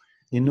been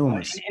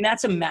enormous. And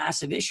that's a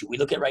massive issue. We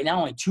look at right now,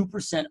 only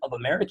 2% of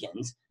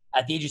Americans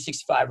at the age of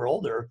 65 or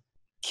older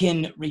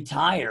can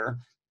retire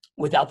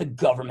without the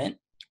government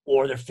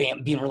or their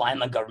being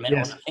reliant on the government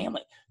Yes. or their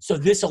family. So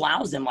this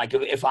allows them, like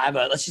if I have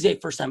let's just say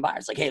first time buyer,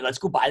 it's like, hey, let's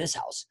go buy this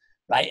house.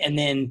 Right. And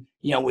then,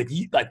 with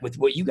you, like with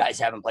what you guys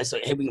have in place, so,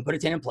 hey, we can put a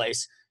tenant in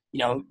place,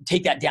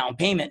 take that down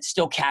payment,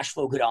 still cash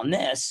flow good on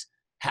this,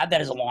 have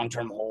that as a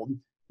long-term hold,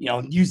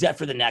 use that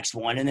for the next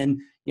one. And then,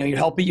 you're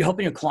helping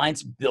your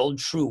clients build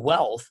true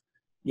wealth,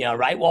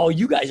 right? While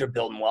you guys are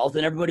building wealth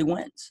and everybody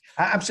wins.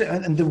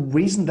 Absolutely. And the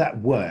reason that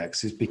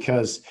works is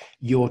because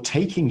you're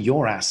taking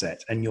your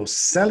asset and you're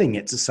selling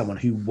it to someone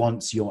who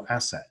wants your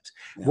asset.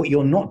 Yeah. What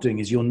you're not doing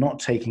is you're not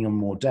taking on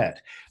more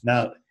debt.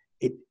 Now,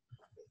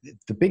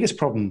 the biggest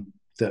problem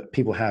that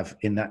people have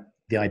in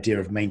the idea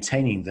of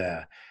maintaining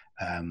their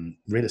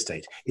real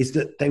estate is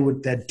that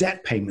their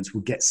debt payments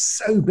would get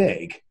so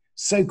big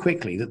so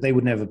quickly that they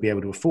would never be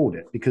able to afford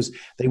it because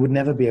they would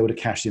never be able to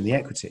cash in the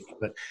equity.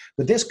 But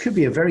this could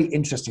be a very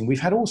interesting, we've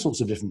had all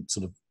sorts of different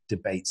sort of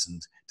debates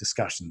and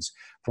discussions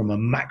from a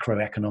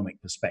macroeconomic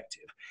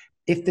perspective.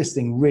 If this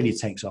thing really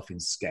takes off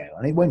in scale,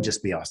 and it won't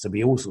just be us, there'll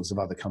be all sorts of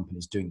other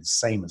companies doing the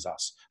same as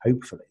us,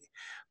 hopefully.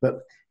 But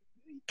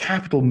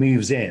capital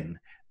moves in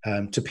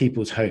to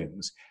people's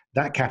homes.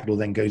 That capital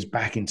then goes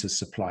back into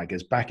supply,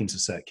 goes back into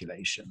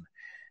circulation.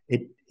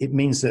 It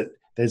means that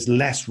there's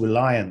less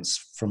reliance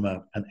from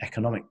an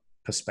economic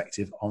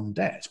perspective on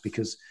debt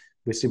because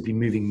we're simply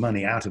moving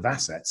money out of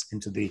assets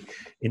into the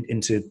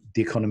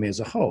economy as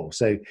a whole.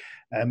 So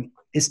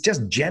it's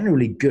just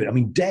generally good. I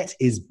mean, debt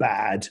is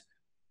bad,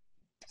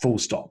 full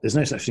stop. There's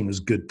no such thing as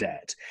good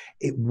debt.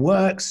 It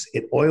works,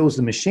 it oils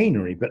the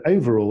machinery, but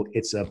overall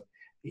it's a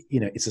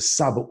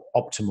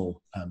suboptimal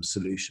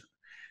solution.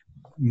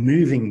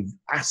 Moving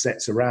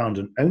assets around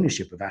and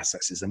ownership of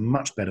assets is a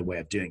much better way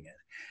of doing it.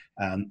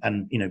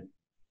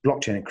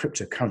 Blockchain and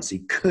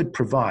cryptocurrency could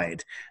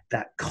provide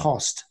that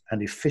cost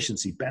and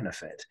efficiency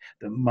benefit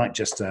that might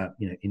just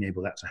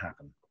enable that to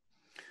happen.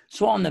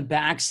 So on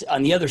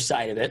the other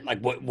side of it, like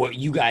what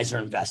you guys are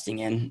investing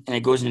in, and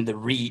it goes into the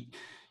REIT,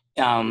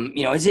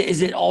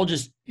 is it all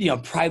just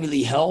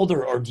privately held,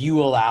 or do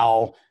you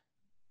allow,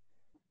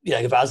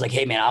 like if I was like,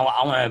 hey man, I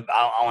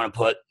want to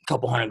put a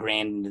couple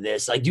 $100,000 into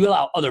this, like do you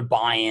allow other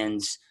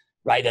buy-ins,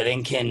 right, that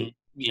then can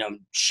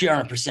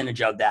share a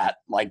percentage of that,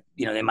 like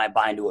they might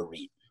buy into a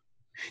REIT?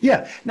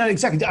 Yeah, no,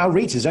 exactly. Our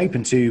REIT is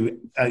open to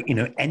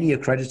any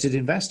accredited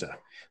investor.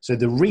 So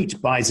the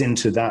REIT buys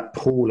into that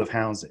pool of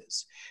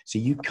houses. So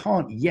you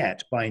can't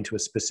yet buy into a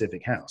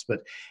specific house.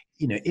 But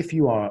if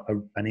you are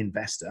an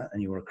investor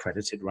and you're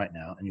accredited right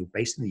now and you're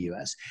based in the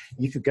US,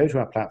 you could go to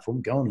our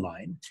platform, go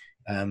online.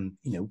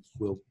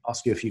 We'll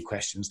ask you a few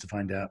questions to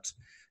find out,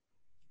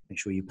 make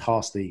sure you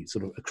pass the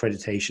sort of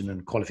accreditation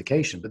and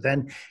qualification. But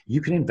then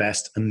you can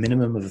invest a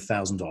minimum of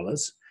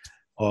 $1,000.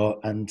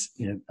 And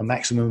a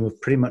maximum of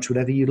pretty much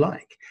whatever you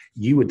like.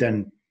 You would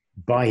then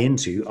buy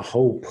into a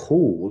whole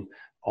pool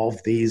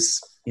of these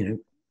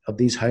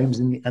homes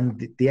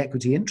and the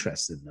equity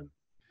interest in them.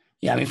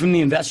 Yeah, I mean, from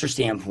the investor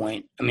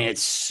standpoint, I mean,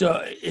 it's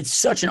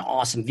such an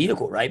awesome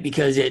vehicle, right?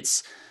 Because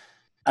it's,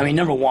 I mean,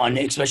 number one,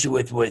 especially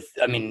with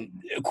I mean,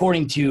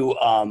 according to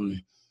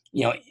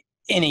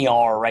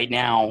NAR right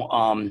now,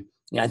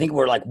 I think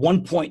we're like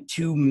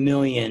 1.2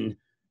 million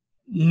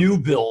new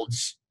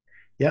builds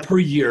per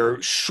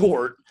year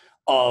short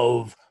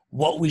of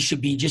what we should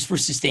be just for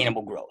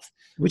sustainable growth.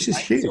 Which is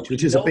huge, so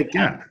which is a big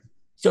gap.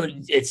 So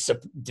it's a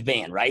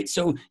demand, right?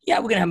 So yeah,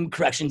 we're going to have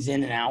corrections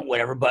in and out,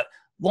 whatever, but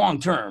long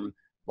term,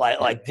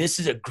 like this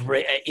is a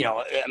great,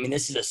 I mean,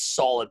 this is a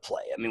solid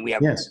play. I mean,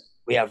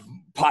 we have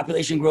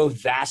population growth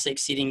vastly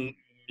exceeding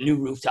new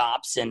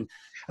rooftops and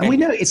we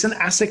know it's an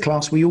asset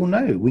class. We all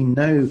know. We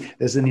know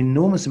there's an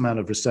enormous amount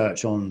of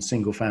research on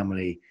single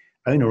family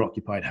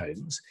owner-occupied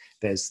homes.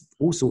 There's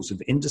all sorts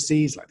of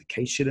indices like the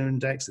Case-Shiller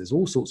Index. There's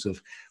all sorts of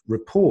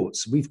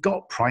reports. We've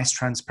got price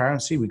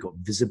transparency. We've got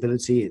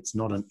visibility. It's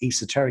not an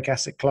esoteric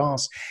asset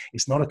class.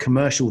 It's not a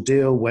commercial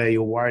deal where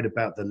you're worried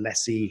about the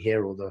lessee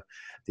here or the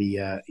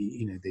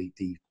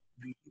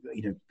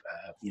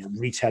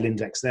retail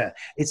index there.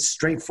 It's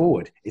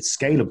straightforward. It's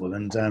scalable.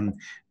 And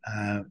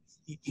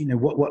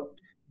what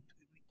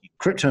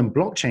crypto and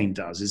blockchain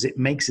does is it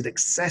makes it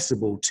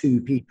accessible to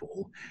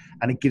people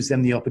and it gives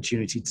them the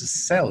opportunity to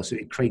sell. So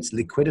it creates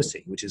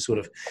liquidity, which is sort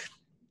of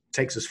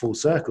takes us full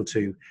circle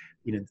to,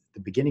 the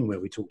beginning where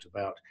we talked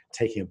about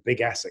taking a big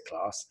asset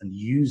class and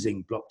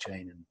using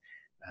blockchain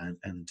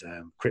and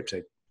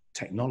crypto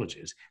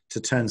technologies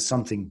to turn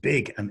something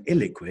big and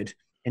illiquid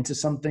into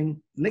something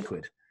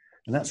liquid.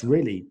 And that's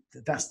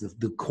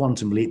the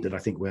quantum leap that I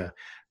think we're,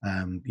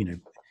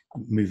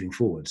 moving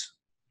forwards.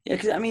 Yeah,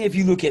 because I mean, if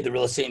you look at the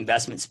real estate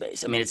investment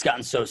space, I mean, it's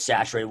gotten so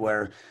saturated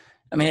where,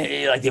 I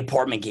mean, like the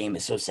apartment game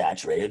is so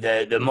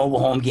saturated, the mobile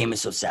home game is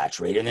so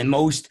saturated, and then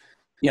most,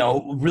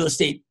 real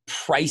estate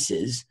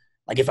prices,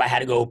 like if I had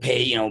to go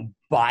pay,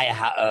 buy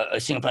a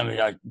single family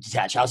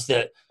detached house,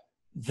 the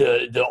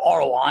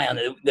ROI on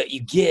it that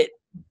you get,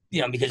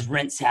 because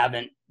rents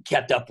haven't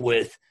kept up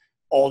with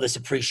all this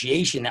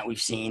appreciation that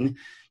we've seen,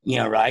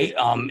 right?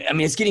 I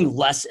mean, it's getting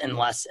less and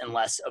less and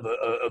less of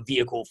a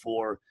vehicle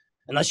for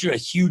unless you're a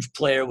huge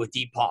player with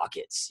deep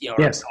pockets,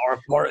 Yes.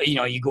 or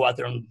you go out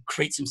there and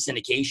create some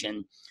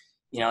syndication,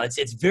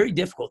 it's very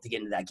difficult to get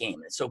into that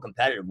game. It's so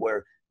competitive,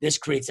 where this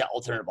creates that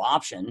alternative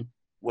option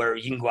where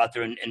you can go out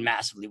there and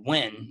massively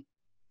win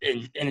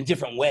in a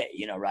different way,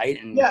 right?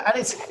 And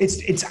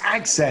it's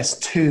access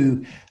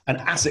to an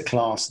asset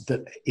class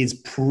that is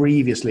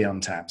previously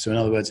untapped. So in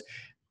other words,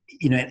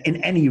 in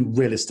any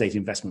real estate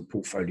investment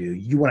portfolio,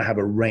 you want to have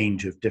a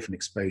range of different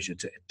exposure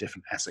to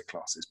different asset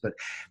classes. But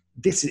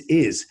this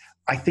is,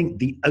 I think,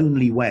 the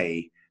only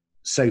way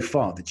so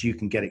far that you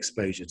can get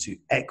exposure to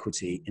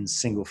equity in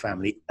single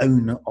family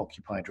owner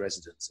occupied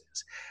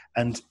residences.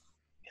 And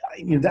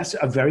that's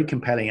a very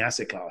compelling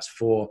asset class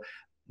for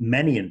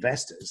many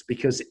investors,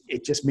 because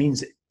it just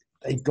means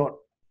they've got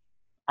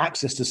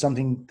access to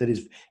something that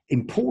is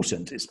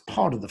important. It's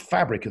part of the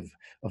fabric of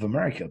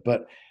America.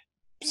 But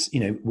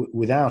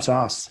without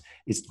us,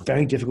 it's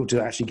very difficult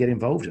to actually get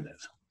involved in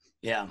it.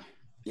 Yeah.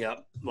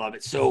 Love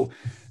it. So,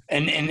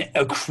 and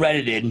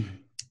accredited,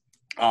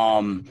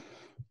 what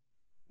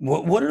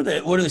are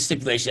the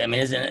stipulations? I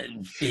mean,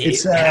 isn't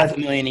it's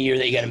 $500,000 a year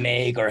that you got to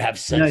make, or have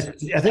such?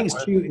 I think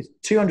it's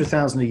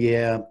 200,000 a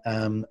year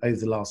over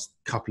the last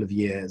couple of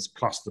years,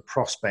 plus the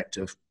prospect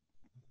of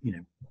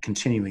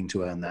continuing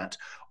to earn that,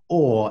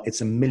 or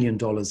it's $1 million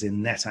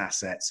in net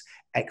assets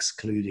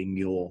excluding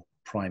your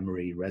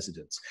primary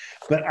residence.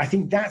 But I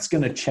think that's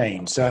going to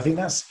change. So I think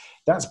that's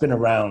been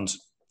around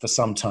for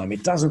some time.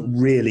 It doesn't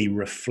really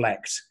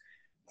reflect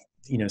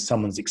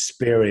someone's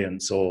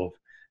experience, or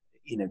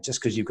just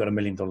because you've got $1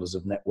 million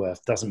of net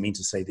worth doesn't mean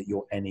to say that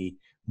you're any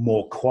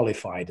more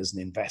qualified as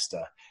an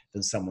investor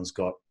than someone's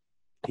got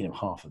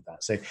half of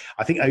that. So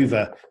I think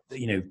over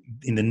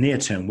in the near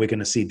term, we're going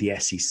to see the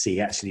SEC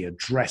actually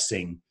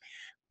addressing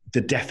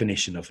the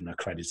definition of an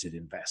accredited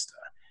investor,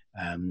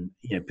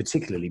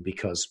 particularly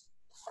because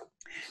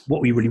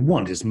what we really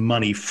want is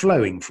money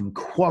flowing from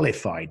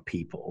qualified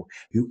people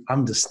who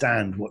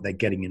understand what they're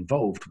getting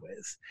involved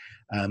with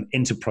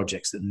into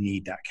projects that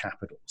need that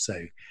capital. So,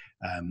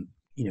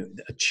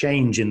 a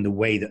change in the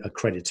way that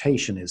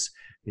accreditation is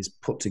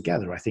put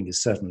together, I think,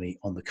 is certainly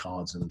on the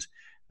cards and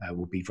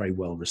will be very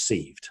well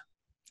received.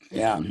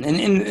 Yeah. And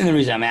the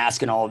reason I'm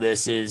asking all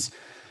this is,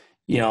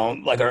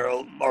 like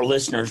our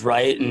listeners,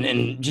 right?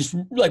 And just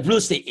like real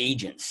estate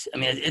agents. I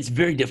mean, it's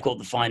very difficult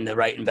to find the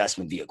right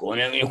investment vehicle.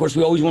 And I mean, of course,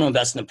 we always want to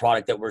invest in the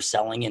product that we're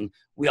selling, and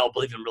we all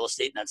believe in real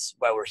estate, and that's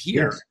why we're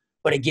here. Yes.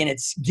 But again,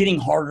 it's getting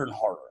harder and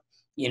harder,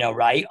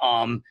 right?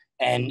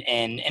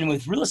 And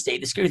with real estate,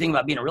 the scary thing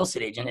about being a real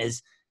estate agent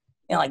is,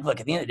 look,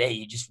 at the end of the day,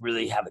 you just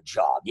really have a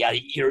job. Yeah,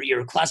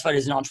 you're classified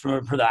as an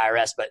entrepreneur per the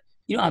IRS, but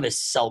you don't have a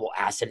sellable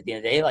asset at the end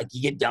of the day. Like,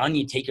 you get done,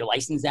 you take your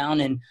license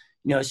down, and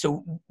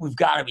so we've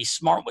got to be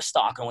smart with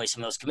stocking away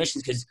some of those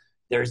commissions, because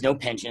there's no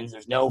pensions,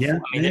 there's no.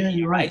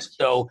 You're right.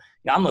 So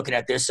I'm looking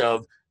at this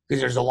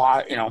because there's a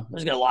lot,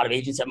 there's got a lot of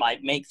agents that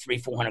might make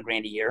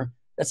 $300,000-$400,000 a year.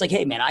 That's like,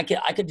 hey man, I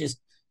could just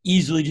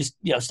easily just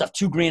stuff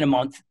 $2,000 a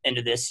month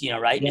into this,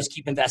 right? And just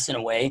keep investing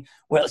away.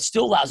 Well, it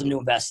still allows them to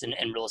invest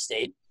in real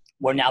estate,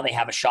 where now they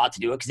have a shot to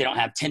do it because they don't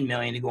have $10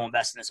 million to go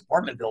invest in this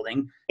apartment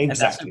building. Exactly.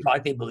 Invest in a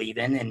product they believe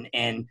in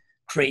and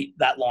create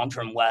that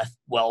long-term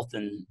wealth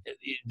and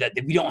that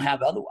we don't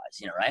have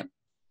otherwise, right?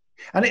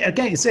 And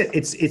again,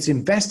 it's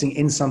investing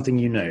in something.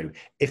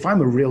 If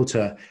I'm a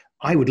realtor,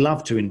 I would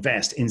love to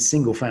invest in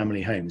single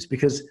family homes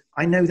because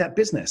I know that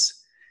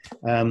business.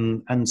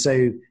 And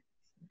so,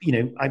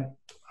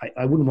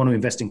 I wouldn't want to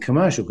invest in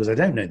commercial because I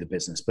don't know the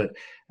business. But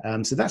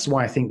so that's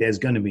why I think there's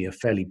going to be a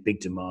fairly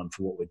big demand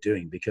for what we're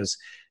doing, because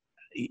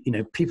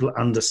people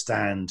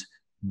understand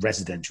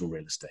residential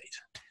real estate.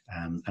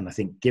 And I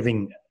think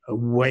giving a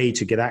way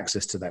to get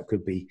access to that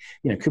could be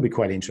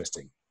quite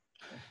interesting.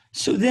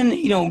 So then,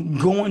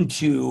 going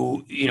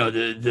to,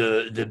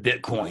 the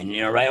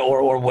Bitcoin, right.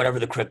 Or whatever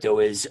the crypto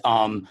is,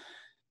 cause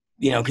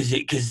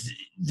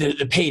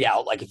the paid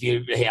out, like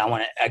if I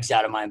want to X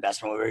out of my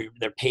investment, where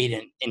they're paid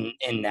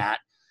in that,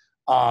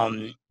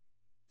 and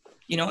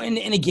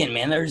again,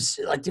 man, there's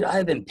like, dude,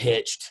 I've been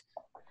pitched,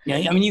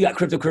 you got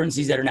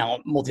cryptocurrencies that are now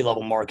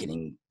multi-level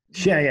marketing.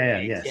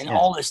 Yeah.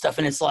 All this stuff.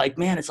 And it's like,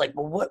 man,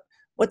 well,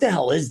 what the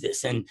hell is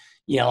this? And,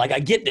 I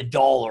get the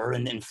dollar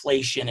and the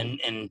inflation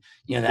and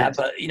that,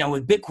 but,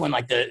 with Bitcoin,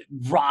 like the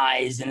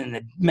rise and then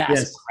the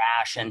massive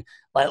crash and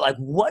like,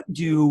 what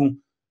do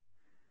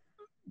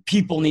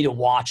people need to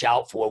watch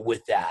out for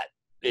with that?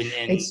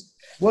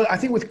 Well, I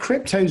think with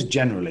cryptos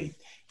generally,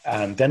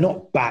 they're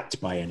not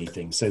backed by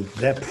anything. So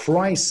their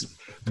price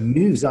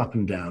moves up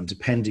and down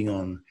depending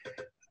on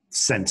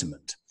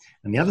sentiment.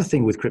 And the other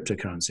thing with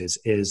cryptocurrencies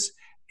is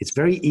it's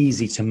very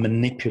easy to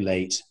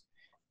manipulate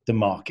the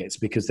markets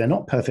because they're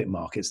not perfect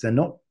markets. They're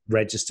not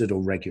registered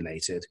or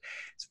regulated.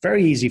 It's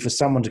very easy for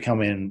someone to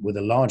come in with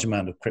a large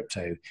amount of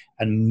crypto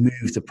and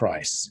move the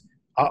price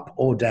up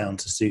or down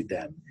to suit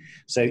them.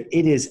 So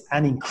it is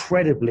an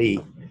incredibly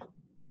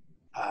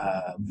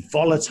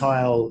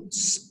volatile,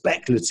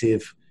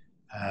 speculative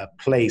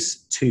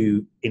place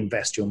to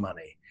invest your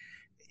money.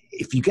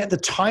 If you get the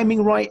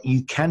timing right,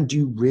 you can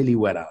do really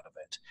well out of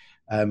it.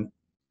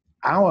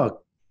 Our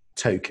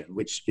token,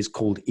 which is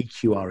called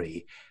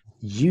EQRE,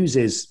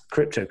 uses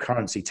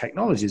cryptocurrency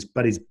technologies,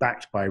 but is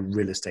backed by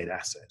real estate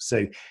assets.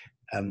 So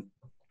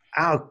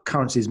our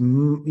currency is,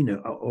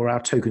 or our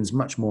token is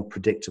much more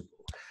predictable.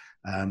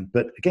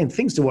 But again,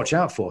 things to watch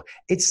out for.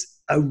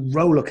 It's a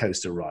roller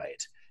coaster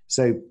ride.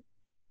 So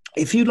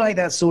if you like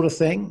that sort of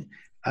thing,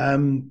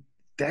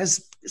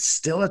 there's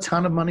still a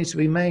ton of money to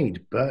be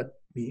made, but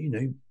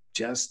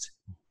just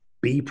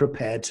be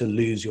prepared to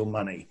lose your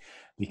money,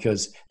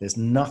 because there's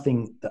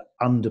nothing that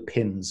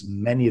underpins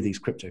many of these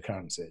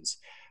cryptocurrencies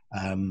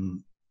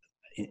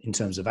in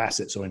terms of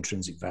assets or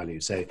intrinsic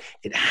value. So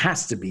it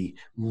has to be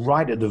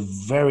right at the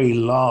very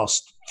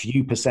last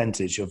few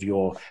percentage of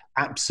your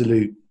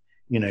absolute,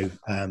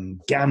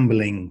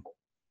 gambling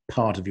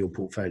part of your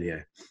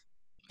portfolio.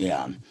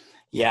 Yeah.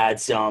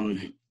 It's,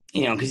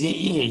 because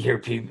you hear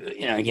people,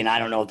 again, I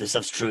don't know if this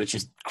stuff's true. It's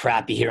just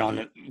crap you hear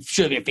on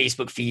should be a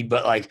Facebook feed,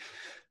 but like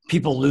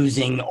people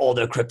losing all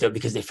their crypto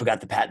because they forgot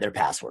their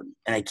password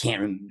and they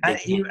can't remember.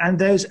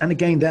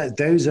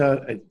 Those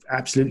are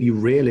absolutely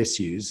real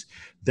issues.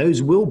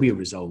 Those will be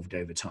resolved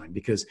over time,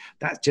 because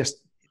that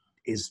just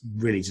is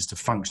really just a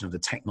function of the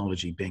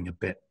technology being a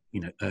bit,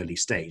 early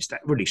stage. That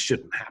really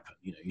shouldn't happen.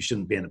 You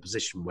shouldn't be in a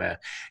position where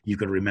you've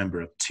got to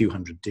remember a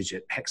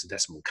 200-digit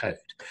hexadecimal code.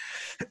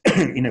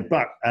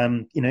 But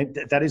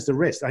that is the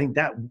risk. I think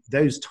that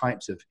those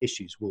types of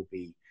issues will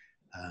be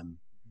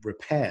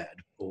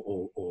repaired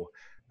or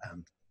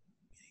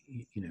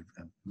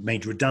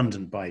made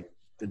redundant by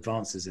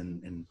advances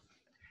in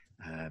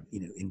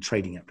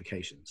trading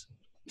applications.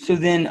 So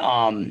then,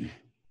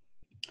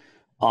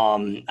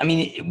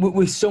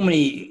 with so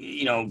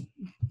many,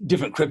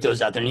 different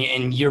cryptos out there,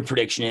 and your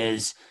prediction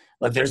is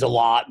like there's a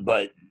lot,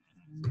 but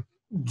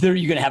you're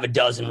going to have a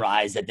dozen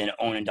rise that then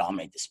own and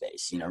dominate the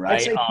space, right?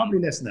 I'd say probably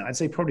less than that. I'd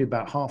say probably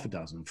about half a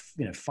dozen,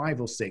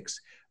 5 or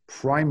 6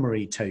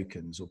 primary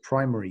tokens or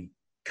primary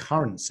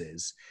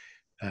currencies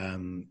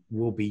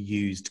will be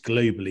used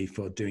globally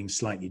for doing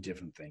slightly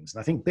different things. And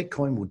I think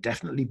Bitcoin will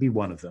definitely be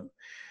one of them.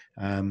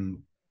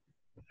 And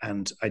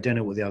I don't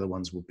know what the other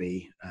ones will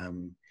be.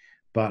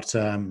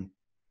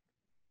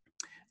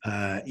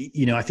 I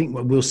think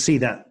we'll see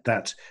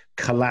that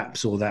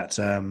collapse, or that,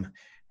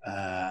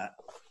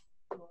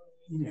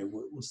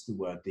 what's the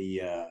word?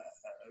 The,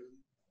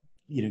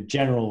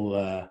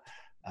 general,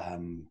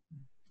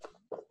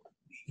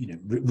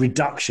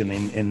 reduction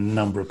in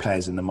number of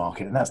players in the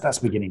market. And that's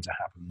beginning to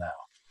happen now.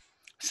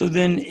 So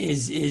then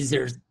is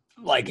there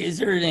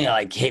anything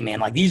like, hey man,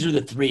 like these are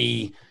the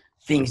 3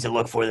 things to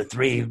look for, the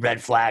 3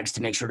 red flags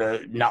to make sure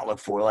to not look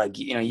for? Like,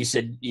 you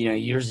said,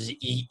 yours is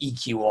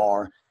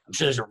EQR. I'm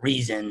sure there's a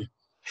reason.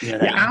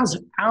 Ours.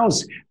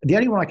 The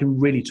only one I can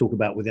really talk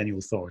about with any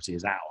authority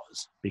is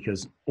ours,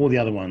 because all the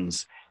other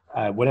ones,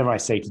 whatever I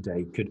say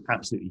today could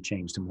absolutely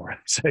change tomorrow.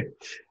 So,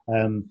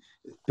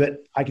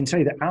 but I can tell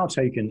you that our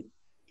token,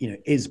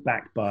 is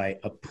backed by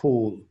a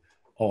pool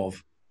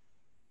of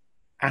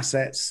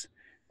assets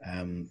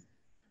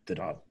that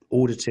are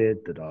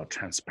audited, that are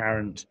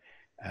transparent,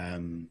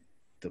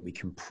 that we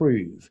can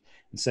prove.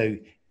 And so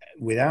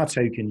with our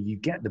token, you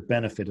get the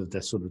benefit of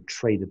the sort of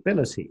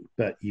tradability,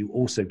 but you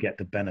also get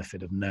the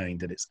benefit of knowing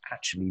that it's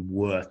actually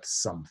worth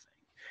something.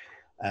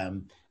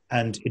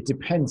 And it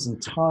depends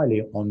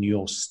entirely on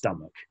your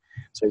stomach.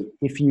 So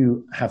if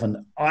you have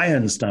an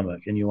iron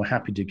stomach and you're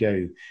happy to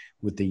go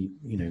with the,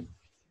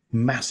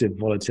 massive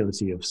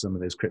volatility of some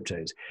of those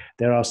cryptos,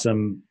 there are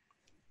some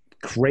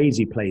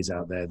crazy plays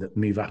out there that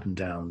move up and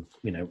down,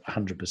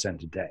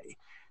 100% a day.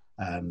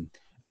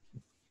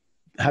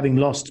 Having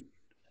lost,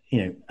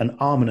 an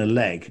arm and a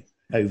leg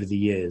over the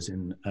years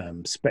in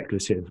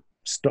speculative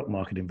stock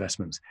market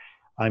investments,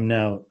 I'm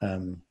now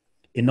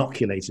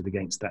inoculated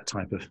against that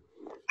type of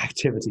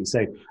activity.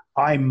 So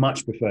I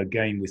much prefer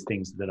going with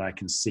things that I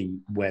can see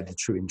where the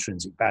true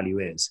intrinsic value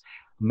is,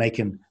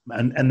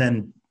 and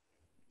then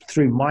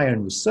through my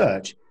own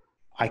research,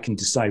 I can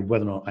decide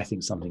whether or not I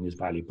think something is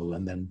valuable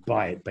and then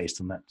buy it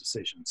based on that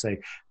decision. So,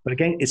 but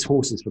again, it's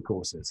horses for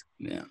courses.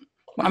 Yeah.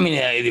 Well,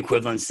 the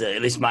equivalence,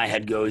 at least my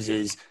head goes,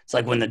 is it's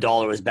like when the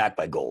dollar was backed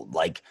by gold.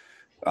 Like,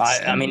 real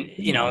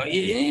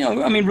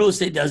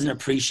estate doesn't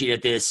appreciate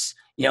at this,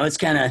 it's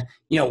kind of,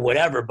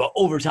 whatever, but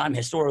over time,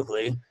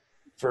 historically,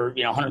 for,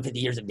 150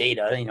 years of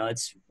data,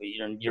 it's,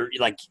 you're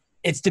like,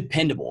 it's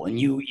dependable, and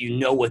you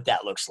know what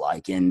that looks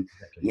like. And,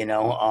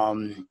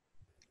 exactly.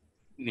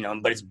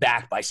 But it's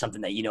backed by something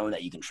that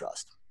that you can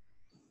trust.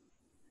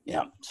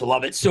 Yeah. So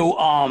love it. So,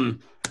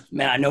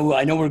 man, I know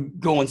we're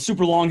going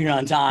super long here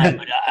on time,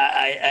 but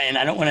I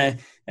don't want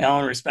to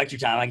respect your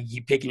time. I can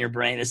keep picking your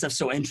brain. This stuff's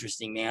so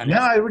interesting, man. No,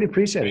 I really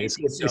appreciate it.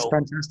 It's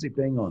fantastic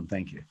being on.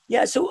 Thank you.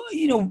 Yeah. So,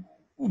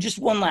 just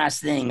one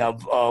last thing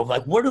of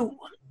like,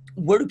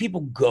 where do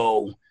people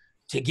go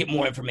to get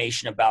more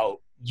information about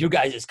your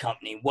guys'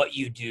 company, what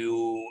you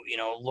do,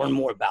 learn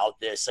more about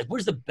this? Like,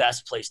 where's the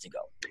best place to go?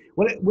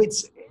 Well,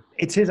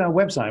 it is our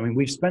website.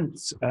 We've spent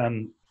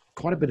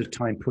quite a bit of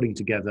time putting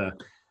together,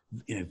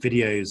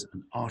 videos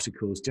and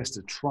articles just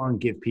to try and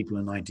give people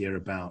an idea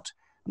about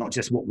not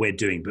just what we're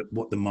doing, but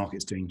what the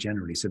market's doing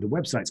generally. So the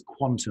website's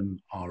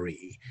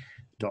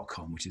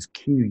QuantmRE.com, which is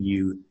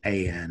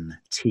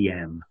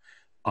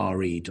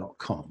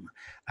QuantmRE.com.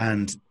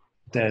 And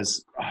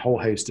there's a whole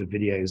host of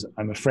videos.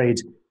 I'm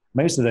afraid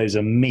most of those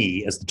are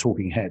me as the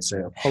talking head.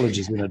 So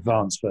apologies in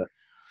advance for,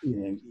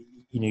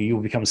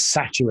 you'll become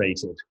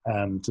saturated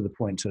to the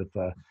point of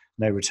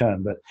no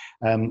return. But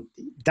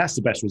that's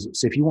the best result.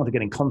 So if you want to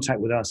get in contact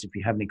with us, if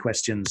you have any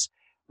questions,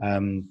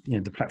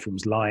 the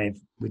platform's live.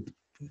 We'd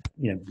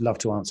love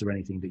to answer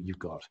anything that you've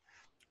got.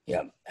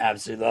 Yeah,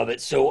 absolutely love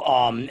it. So,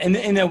 and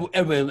then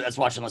everybody that's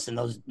watching, listen,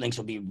 those links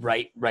will be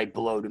right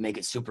below to make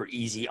it super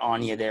easy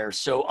on you there.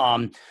 So,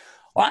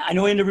 I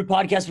know I end every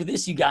podcast with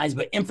this, you guys,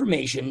 but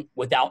information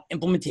without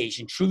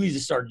implementation truly is the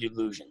start of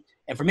delusion.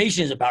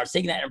 Information is about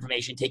taking that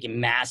information, taking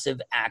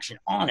massive action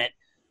on it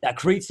that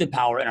creates the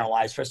power in our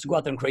lives for us to go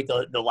out there and create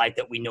the life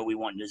that we know we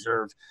want and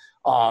deserve.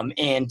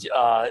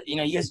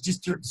 You guys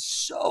just heard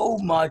so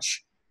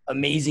much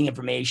amazing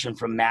information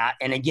from Matt.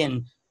 And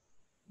again,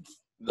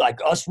 like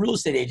us real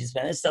estate agents,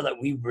 man, that's stuff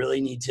that we really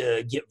need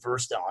to get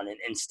versed on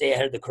and stay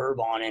ahead of the curve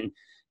on.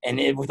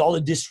 And with all the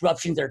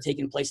disruptions that are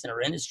taking place in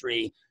our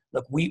industry,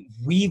 look,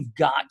 we've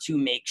got to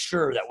make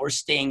sure that we're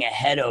staying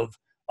ahead of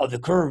the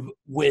curve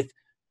with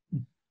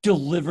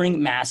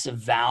delivering massive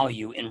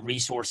value and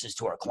resources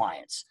to our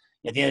clients.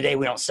 At the end of the day,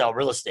 we don't sell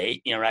real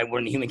estate, right? We're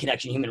in the human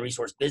connection, human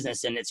resource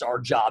business, and it's our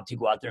job to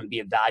go out there and be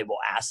a valuable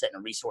asset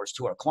and a resource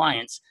to our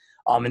clients.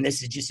 And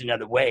this is just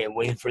another way, a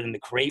way for them to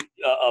create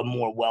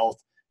more wealth,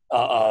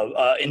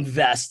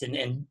 invest,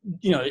 and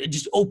it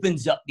just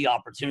opens up the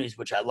opportunities,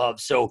 which I love.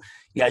 So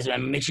you guys,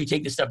 make sure you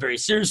take this stuff very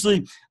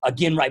seriously.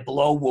 Again, right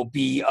below will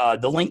be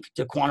the link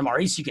to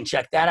QuantmRE, so you can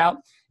check that out.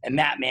 And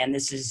Matt, man,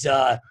 this has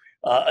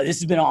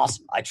been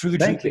awesome. I truly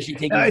appreciate you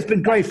taking. It's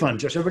been great fun,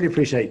 Josh. I really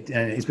appreciate it.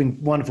 It's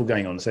been wonderful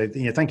going on. So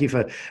thank you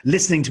for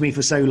listening to me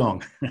for so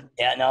long.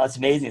 Yeah, no, it's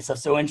amazing.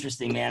 It's so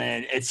interesting, man,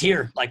 and it's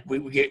here. Like we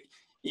get,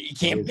 you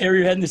can't bury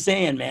your head in the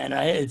sand, man.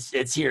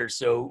 It's here.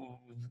 So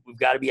we've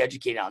got to be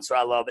educated on. So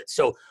I love it.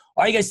 So,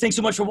 all right, guys, thanks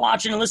so much for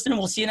watching and listening.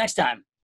 We'll see you next time.